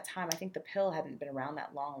even during that time, I think the pill hadn't been around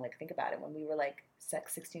that long. Like, think about it. When we were, like,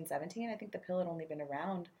 16, 17, I think the pill had only been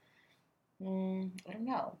around, I don't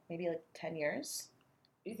know, maybe, like, 10 years.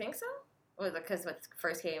 You think so? Because what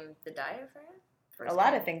first came the diaphragm? A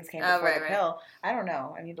lot of things came before the pill. I don't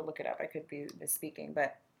know. I need to look it up. I could be misspeaking.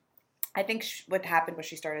 But I think what happened was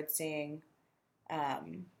she started seeing,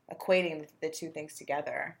 equating the two things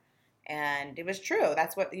together. And it was true.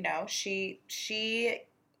 That's what, she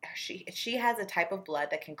has a type of blood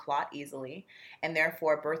that can clot easily. And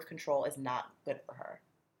therefore, birth control is not good for her.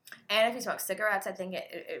 And if you smoke cigarettes, I think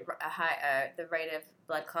the rate of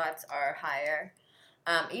blood clots are higher.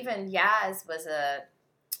 Even Yaz was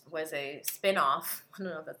a spin-off, I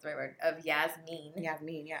don't know if that's the right word, of Yasmin.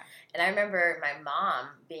 Yasmin, yeah. And I remember my mom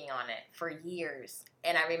being on it for years.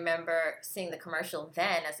 And I remember seeing the commercial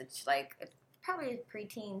then as probably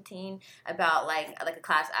preteen, teen, about like a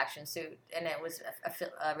class action suit, and it was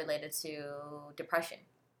related to depression.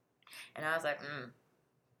 And I was like,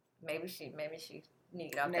 maybe she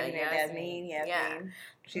need to get off that Yasmin. Yasmin.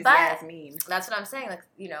 She's but Yasmin. That's what I'm saying. Like,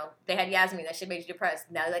 you know, they had Yasmin. That shit made you depressed.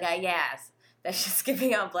 Now they got Yas. That's just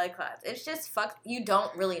giving out blood clots. It's just fuck. You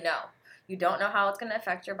don't really know. You don't know how it's going to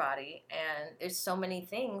affect your body. And there's so many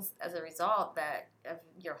things as a result that of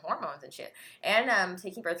your hormones and shit. And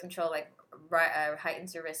taking birth control, like,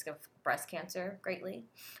 heightens your risk of breast cancer greatly.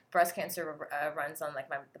 Breast cancer runs on, like,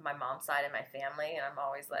 my mom's side of my family. And I'm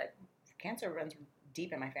always like... Cancer runs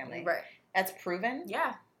deep in my family. Right. That's proven?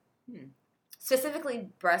 Yeah. Specifically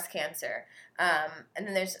breast cancer. And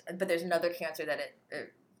then there's another cancer that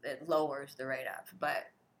it lowers the rate of.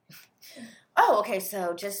 But, okay,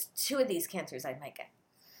 so just 2 of these cancers I might get.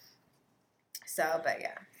 So, but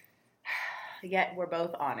yeah. Yet we're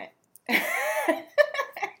both on it.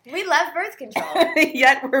 We love birth control.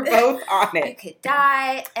 Yet we're both on it. You could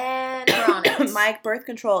die and we're on it. My birth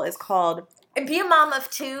control is called... Be a mom of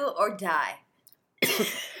 2 or die.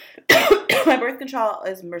 My birth control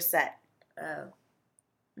is Merced. Oh.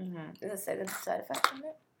 Does it say the side effects on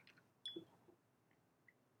it?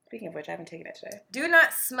 Speaking of which, I haven't taken it today. Do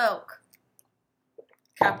not smoke.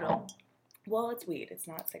 Capital. Well, it's weed. It's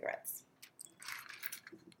not cigarettes.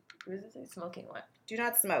 What does it say? Smoking what? Do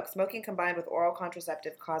not smoke. Smoking combined with oral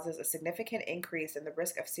contraceptive causes a significant increase in the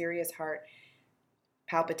risk of serious heart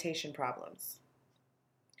palpitation problems.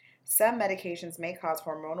 Some medications may cause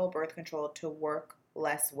hormonal birth control to work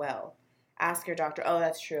less well. Ask your doctor. Oh,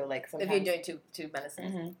 that's true. Like sometimes, if you're doing two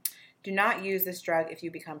medicines. Do not use this drug if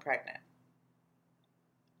you become pregnant.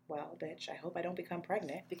 Well, bitch, I hope I don't become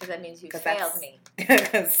pregnant. Because that means you failed me.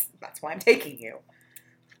 Because that's why I'm taking you.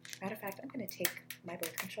 Matter of fact, I'm going to take my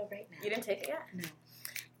birth control right now. You didn't take it yet? No.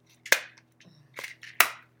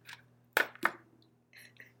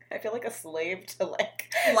 I feel like a slave to,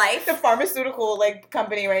 like, life. The pharmaceutical, like,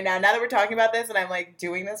 company right now. Now that we're talking about this and I'm, like,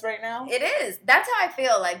 doing this right now. It is. That's how I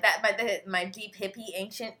feel. Like, that my deep hippie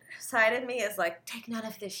ancient side of me is like, take none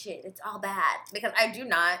of this shit. It's all bad. Because I do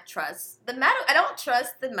not trust I don't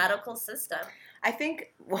trust the medical system. I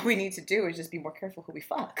think what we need to do is just be more careful who we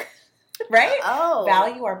fuck. Right? Oh.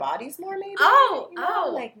 Value our bodies more, maybe? Oh. You know?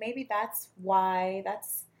 Like, maybe that's why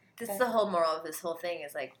This is the whole moral of this whole thing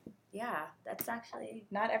is, like, yeah, that's actually...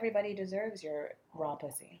 Not everybody deserves your raw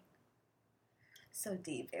pussy. So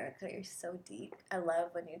deep, Erica. You're so deep. I love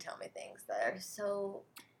when you tell me things that are so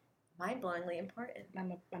mind-blowingly important.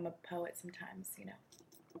 I'm a poet sometimes, you know.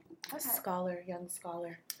 Okay. Scholar, young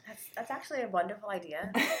scholar. That's actually a wonderful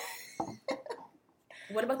idea.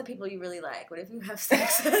 What about the people you really like? What if you have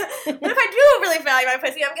sex? What if I do really value my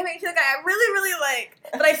pussy? I'm giving it to the guy I really, really like,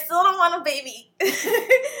 but I still don't want a baby.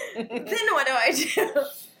 Then what do I do?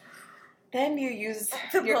 Then you use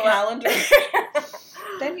your calendar.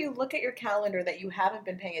 Then you look at your calendar that you haven't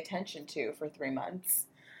been paying attention to for 3 months.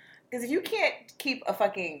 Because if you can't take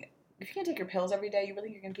your pills every day, you really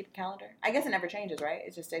think you're going to keep a calendar? I guess it never changes, right?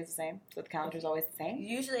 It just stays the same. So the calendar's always the same?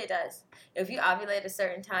 Usually it does. If you ovulate at a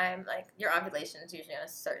certain time, like, your ovulation is usually on a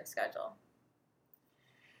certain schedule.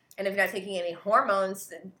 And if you're not taking any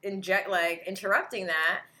hormones, interrupting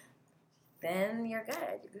that, then you're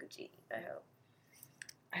good. You're Gucci, I hope.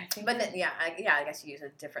 But then, I guess you use a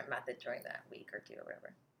different method during that week or 2 or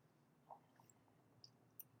whatever.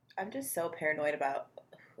 I'm just so paranoid about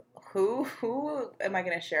who am I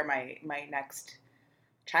going to share my next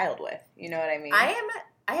child with? You know what I mean? I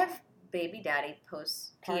have baby daddy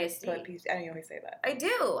post PTSD. I don't always say that. I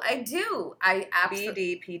do. I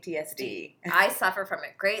absolutely BD PTSD. I suffer from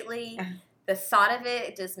it greatly. The thought of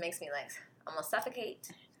it just makes me like almost suffocate.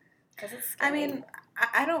 Because it's scary. I mean,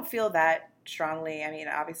 I don't feel that strongly. I mean,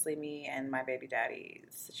 obviously me and my baby daddy's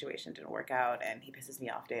situation didn't work out, and he pisses me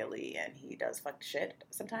off daily, and he does fuck shit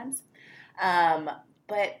sometimes.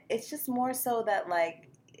 But it's just more so that, like,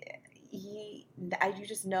 you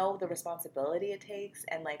just know the responsibility it takes,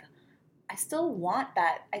 and, like, I still want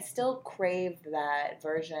that. I still crave that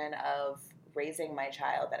version of raising my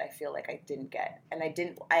child that I feel like I didn't get. And I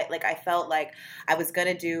felt like I was going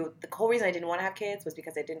to do, the whole reason I didn't want to have kids was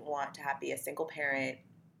because I didn't want to be a single parent,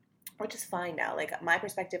 which is fine now. Like, my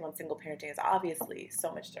perspective on single parenting is obviously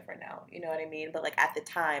so much different now. You know what I mean? But, like, at the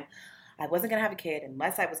time, I wasn't going to have a kid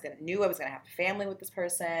unless I knew I was going to have a family with this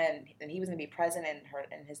person, and he was going to be present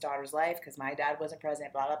in his daughter's life because my dad wasn't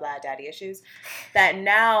present, blah, blah, blah, daddy issues. That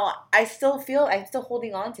now I'm still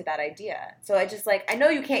holding on to that idea. So I just, like, I know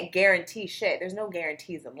you can't guarantee shit. There's no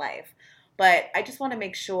guarantees in life. But I just want to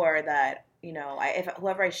make sure that, you know, if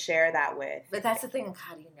whoever I share that with. But that's the thing,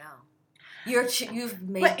 how do you know? You've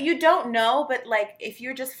made. But you don't know. But like, if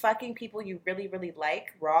you're just fucking people you really, really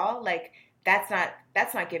like raw, like that's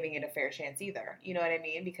not giving it a fair chance either. You know what I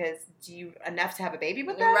mean? Because do you enough to have a baby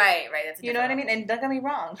with them? Right. That's you know what I mean. And don't get me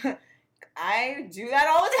wrong, I do that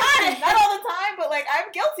all the time. Not all the time, but like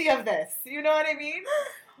I'm guilty of this. You know what I mean?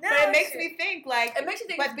 No, but it makes me think like. It makes you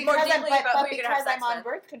think but more because deeply I'm, about but who you're gonna have because sex I'm on with.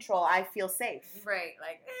 birth control, I feel safe. Right.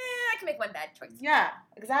 Like, I can make one bad choice. Yeah,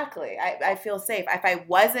 exactly. I feel safe. If I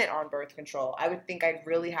wasn't on birth control, I would think I'd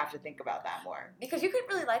really have to think about that more. Because you could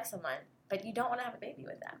really like someone, but you don't want to have a baby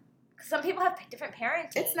with them. Some people have different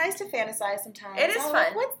parenting. It's nice to fantasize sometimes. It is fun.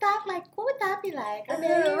 Like, what's that like? What would that be like? What would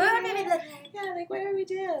a baby look like? Yeah, like what do we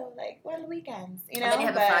do? Like what are the weekends? You know. And then you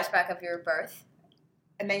have a flashback of your birth.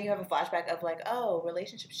 And then you have a flashback of like, oh,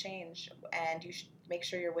 relationships change, and you should make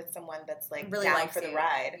sure you're with someone that's like really down for the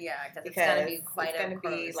ride. Yeah, because it's Because gonna be quite it's gonna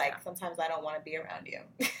be like sometimes I don't want to be around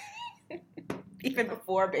you, even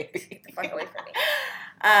before baby. Get the fuck away from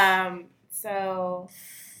me. So,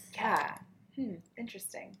 yeah,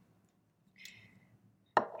 interesting.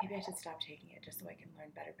 Maybe I should stop taking it just so I can learn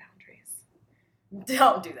better boundaries.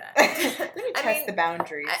 Don't do that. Let me test the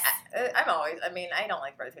boundaries. I don't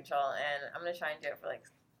like birth control, and I'm gonna try and do it for like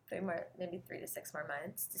 3 to 6 more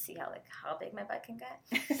months to see how big my butt can get,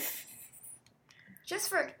 just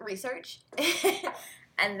for research.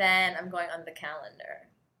 And then I'm going on the calendar.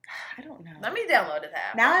 I don't know. Let me download it.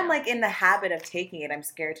 Now I'm like in the habit of taking it. I'm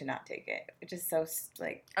scared to not take it. It's just so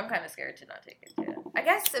like. I'm kind of scared to not take it too. I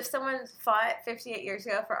guess if someone fought 58 years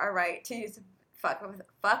ago for our right to use fuck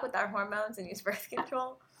with our hormones and use birth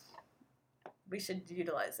control, we should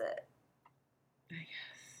utilize it. I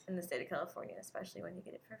guess. In the state of California, especially when you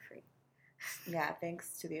get it for free. Yeah,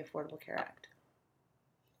 thanks to the Affordable Care Act.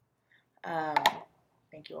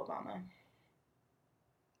 Thank you, Obama.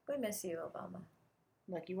 We miss you, Obama.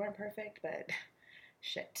 Look, you weren't perfect, but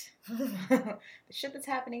shit. The shit that's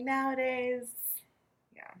happening nowadays.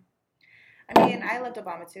 Yeah. I mean, I loved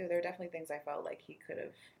Obama too. There were definitely things I felt like he could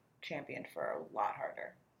have championed for a lot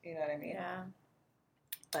harder. You know what I mean? Yeah.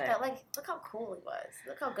 But like, look how cool he was.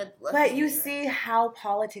 Look how good looking. But you see how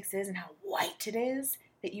politics is and how white it is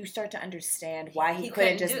that you start to understand why he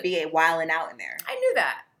couldn't just be wilding out in there. I knew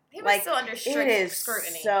that. He was still under strict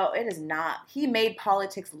scrutiny. So it is not. He made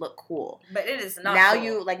politics look cool. But it is not now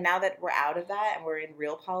cool. Now that we're out of that and we're in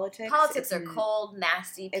real politics. Politics are cold,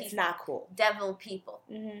 nasty people. It's not cool. Devil people.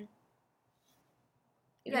 Mm-hmm.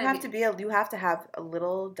 You have to have a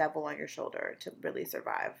little devil on your shoulder to really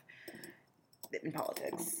survive in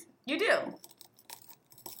politics. You do.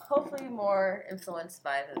 Hopefully more influenced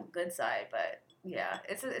by the good side, but yeah,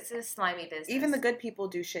 it's a slimy business. Even the good people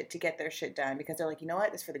do shit to get their shit done because they're like, you know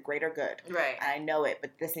what, it's for the greater good. Right. I know it,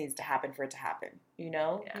 but this needs to happen for it to happen. You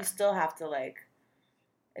know? Yeah. You still have to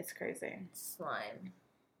it's crazy. Slime.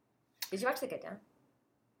 Did you watch The Get Down?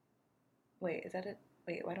 Wait, is that it?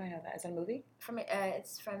 Wait, why do I know that? Is that a movie?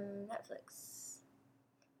 It's from Netflix.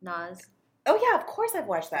 Nas. Oh yeah, of course I've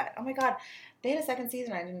watched that. Oh my god, they had a second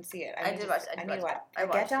season. I didn't see it. I need to watch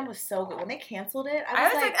it. Get Down was so good. When they canceled it,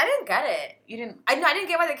 I was like, I didn't get it. You didn't? I didn't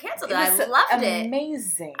get why they canceled it. I loved it.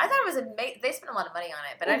 Amazing. I thought it was amazing. They spent a lot of money on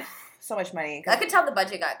it, but so much money. I could tell the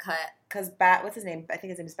budget got cut. Because what's his name? I think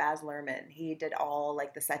his name is Baz Luhrmann. He did all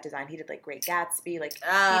the set design. He did Great Gatsby. He does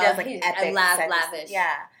epic set lavish.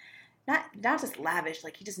 Yeah. Not just lavish,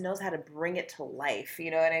 he just knows how to bring it to life.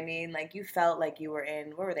 You know what I mean? You felt like you were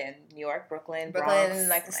in, where were they? In New York, Brooklyn, Bronx,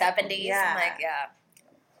 the 70s. Yeah. Yeah.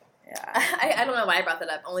 I don't know why I brought that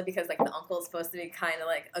up. Only because the uncle's supposed to be kind of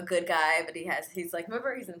a good guy, but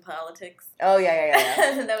remember he's in politics. Oh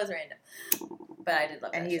yeah. That was random, but I did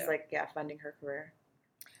love. And that he's show. funding her career.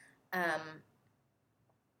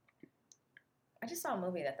 I just saw a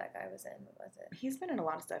movie that guy was in. What was it? He's been in a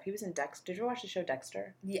lot of stuff. He was in Dexter. Did you watch the show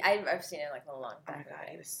Dexter? Yeah, I've seen it a long time. Oh my god,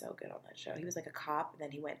 he was so good on that show. He was a cop, and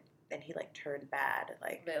then he turned bad.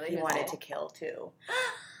 Really? He wanted to kill too.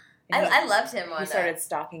 I loved him. He started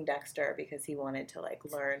stalking Dexter because he wanted to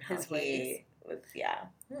learn how his ways. Was. Yeah.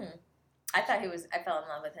 I fell in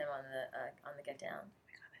love with him on the Get Down.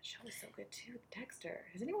 That show was so good too, Dexter.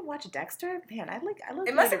 Has anyone watched Dexter? Man, I love.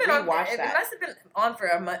 It must have been on. It must have been on for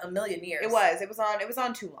a million years. It was. It was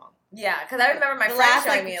on too long. Yeah, because I remember my the friend last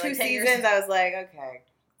showing me 2 seasons. I was like, okay,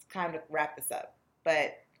 it's time to wrap this up.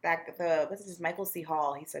 But Michael C.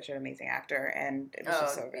 Hall. He's such an amazing actor, and it was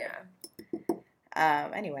just so good. Yeah.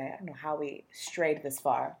 Anyway, I don't know how we strayed this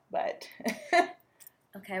far, but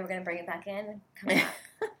okay, we're gonna bring it back in. Come on.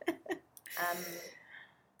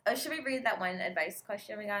 Should we read that one advice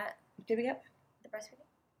question we got? Did we get the breastfeeding?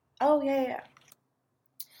 Oh yeah.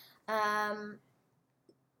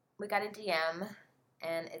 We got a DM,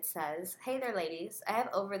 and it says, "Hey there, ladies. I have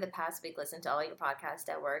over the past week listened to all your podcasts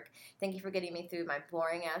at work. Thank you for getting me through my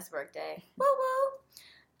boring-ass workday. Woo woo!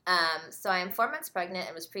 So I am 4 months pregnant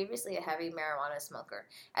and was previously a heavy marijuana smoker.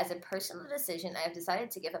 As a personal decision, I have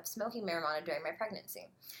decided to give up smoking marijuana during my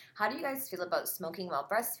pregnancy. How do you guys feel about smoking while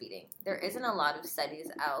breastfeeding? There isn't a lot of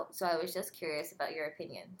studies out, so I was just curious about your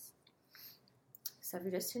opinions." So if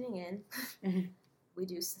you're just tuning in, we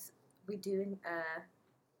do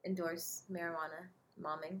endorse marijuana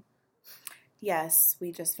momming. Yes,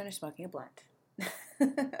 we just finished smoking a blunt. Yes, we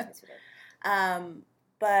did.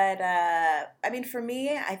 But I mean, for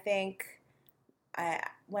me, I think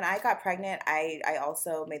when I got pregnant, I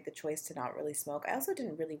also made the choice to not really smoke. I also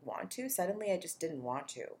didn't really want to. Suddenly, I just didn't want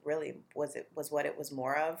to. Really, was what it was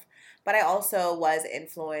more of. But I also was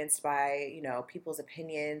influenced by, you know, people's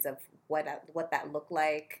opinions of what that looked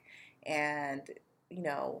like, and, you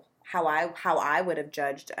know, how I would have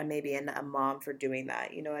judged maybe a mom for doing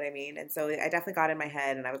that. You know what I mean? And so I definitely got in my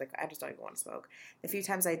head, and I was like, I just don't even want to smoke. The few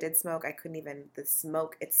times I did smoke, I couldn't even, the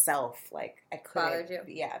smoke itself, like, I couldn't,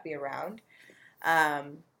 be around.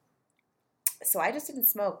 So I just didn't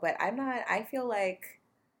smoke, but I feel like,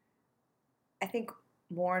 I think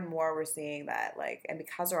more and more we're seeing that, like, and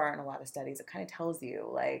because there aren't a lot of studies, it kind of tells you,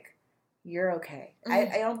 like, you're okay.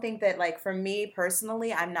 I don't think that, like, for me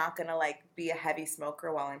personally, I'm not gonna, like, be a heavy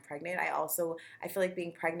smoker while I'm pregnant. I feel like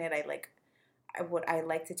being pregnant, I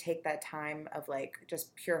like to take that time of, like,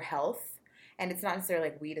 just pure health. And it's not necessarily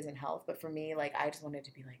like weed isn't health, but for me, like, I just wanted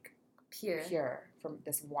to be, like, pure from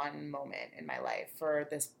this one moment in my life for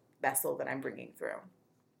this vessel that I'm bringing through.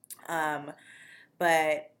 Yeah,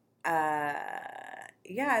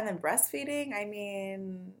 and then breastfeeding, I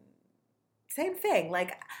mean, same thing.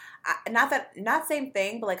 Like, not same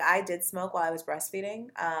thing, but, like, I did smoke while I was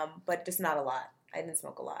breastfeeding, but just not a lot. I didn't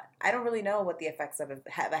smoke a lot. I don't really know what the effects of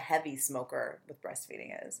a heavy smoker with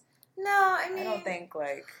breastfeeding is. No, I mean, I don't think,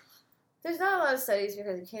 like, there's not a lot of studies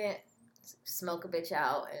because you can't smoke a bitch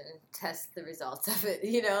out and test the results of it,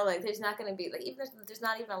 you know, like, there's not going to be, like, even there's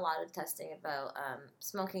not even a lot of testing about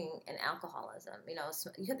smoking and alcoholism, you know,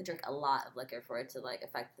 you have to drink a lot of liquor for it to, like,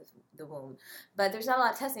 affect the womb, but there's not a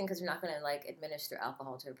lot of testing because you're not going to, like, administer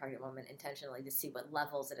alcohol to a pregnant woman intentionally to see what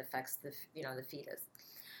levels it affects the fetus.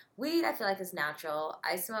 Weed, I feel like, is natural.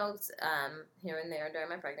 I smoked here and there during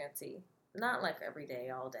my pregnancy, not, like, every day,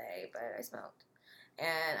 all day, but I smoked,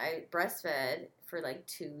 and I breastfed for, like,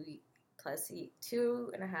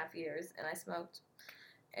 2.5 years, and I smoked,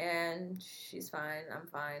 and she's fine, I'm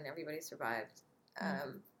fine, everybody survived.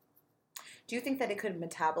 Do you think that it could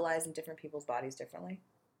metabolize in different people's bodies differently?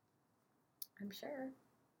 I'm sure.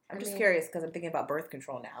 I'm just curious because I'm thinking about birth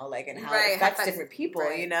control now, like, and how it affects different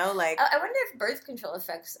people, you know, like. I wonder if birth control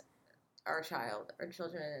affects our child or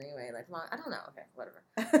children in any way, like, I don't know, okay, whatever.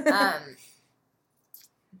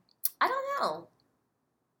 I don't know.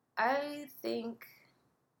 I think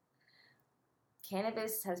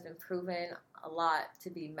cannabis has been proven a lot to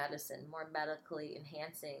be medicine, more medically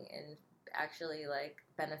enhancing and actually, like,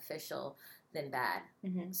 beneficial than bad.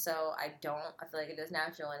 Mm-hmm. So I feel like it is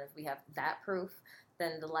natural, and if we have that proof,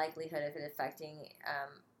 then the likelihood of it affecting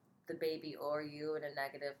the baby or you in a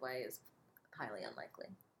negative way is highly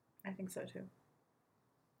unlikely. I think so too.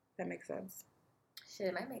 That makes sense. Shit,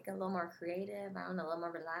 it might make it a little more creative, I don't know, a little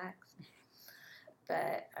more relaxed.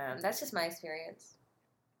 But that's just my experience.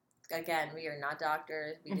 Again, we are not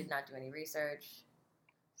doctors. We did not do any research.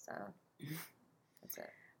 So, that's it.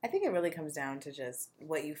 I think it really comes down to just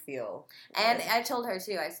what you feel. And I told her,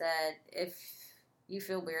 too, I said, if you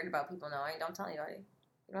feel weird about people knowing, don't tell anybody.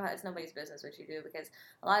 You know, it's nobody's business what you do, because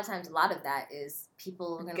a lot of times, a lot of that is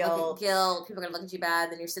people are going to look at guilt. People are going to look at you bad.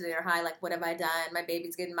 Then you're sitting there high, like, what have I done? My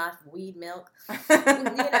baby's getting my weed milk. You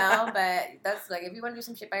know, but that's, like, if you want to do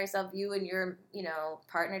some shit by yourself, you and your, you know,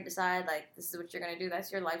 partner decide, like, this is what you're going to do.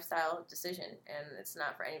 That's your lifestyle decision, and it's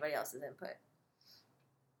not for anybody else's input.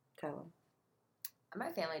 Tell them. My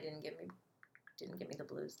family didn't give me the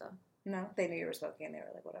blues, though. No, they knew you were smoking, and they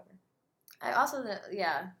were like, whatever. I also,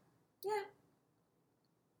 yeah.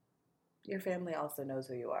 Your family also knows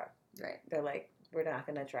who you are. Right. They're like, we're not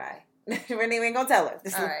going to try. We're not even going to tell her.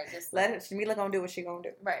 All right. Just let her. Shamila going to do what she going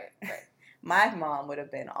to do. Right. My mom would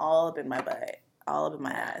have been all up in my butt. All up in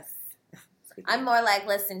my ass. I'm more like,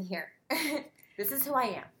 listen here. This is who I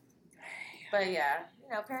am. But yeah, you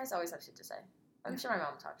know, parents always have shit to say. I'm sure my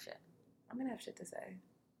mom talks shit. I'm going to have shit to say.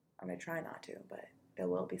 I'm going to try not to, but there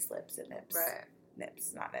will be slips and nips.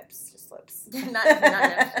 Nips, not nips, just slips. not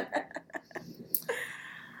nips. Okay.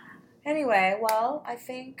 Anyway, well, I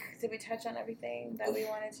think, did we touch on everything that we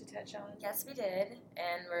wanted to touch on? Yes, we did.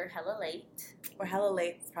 And we're hella late. We're hella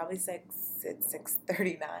late. It's probably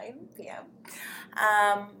 6:39 p.m.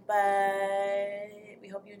 But we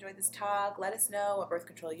hope you enjoyed this talk. Let us know what birth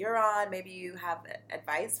control you're on. Maybe you have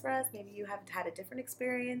advice for us. Maybe you have had a different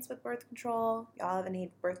experience with birth control. Y'all have any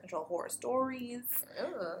birth control horror stories?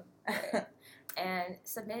 Ooh. And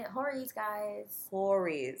submit horries, guys.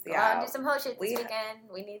 Horries, yeah. Do some ho shit this weekend.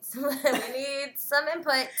 We need some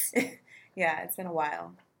input. Yeah, it's been a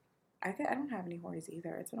while. I don't have any horries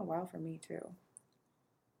either. It's been a while for me too.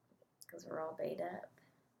 Because we're all bait up.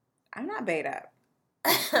 I'm not bait up.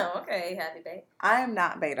 Okay, happy bait. I am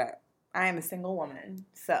not bait up. I am a single woman.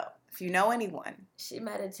 So, if you know anyone. She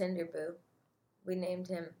met a Tinder boo. We named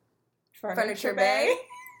him Furniture Bay.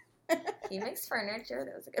 He makes furniture.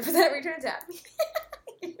 That was a good for that return tap.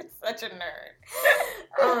 You're such a nerd.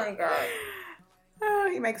 Oh my god. Oh,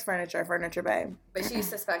 he makes furniture Bay. But she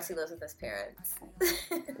suspects he lives with his parents.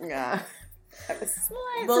 Yeah. I have a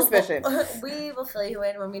slight suspicion. We will fill you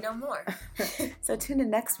in when we know more. So tune in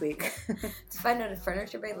next week to find out if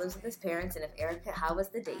Furniture Bay lives with his parents and if Erica, how was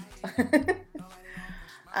the date?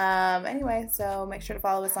 Anyway, so make sure to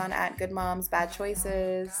follow us on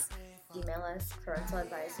 @GoodMomsBadChoices. Email us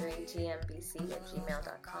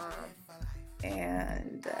parentaladvisorygmbc@gmail.com.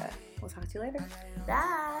 And we'll talk to you later.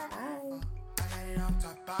 Bye.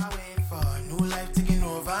 New life taking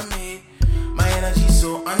over me. My energy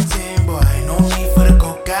so untamed, boy. No need for the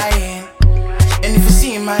cocaine. And if you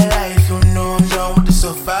see my life, you know I'm done with the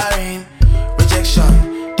suffering.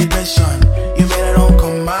 Rejection, depression. You better don't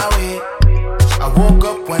come my way. I woke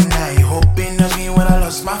up one night hoping to me when I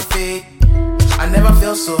lost my faith. I never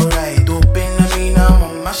felt so right. Hoping to me now I'm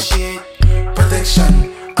on my shit.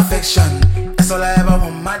 Protection, affection. That's all I ever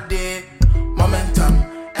want my day.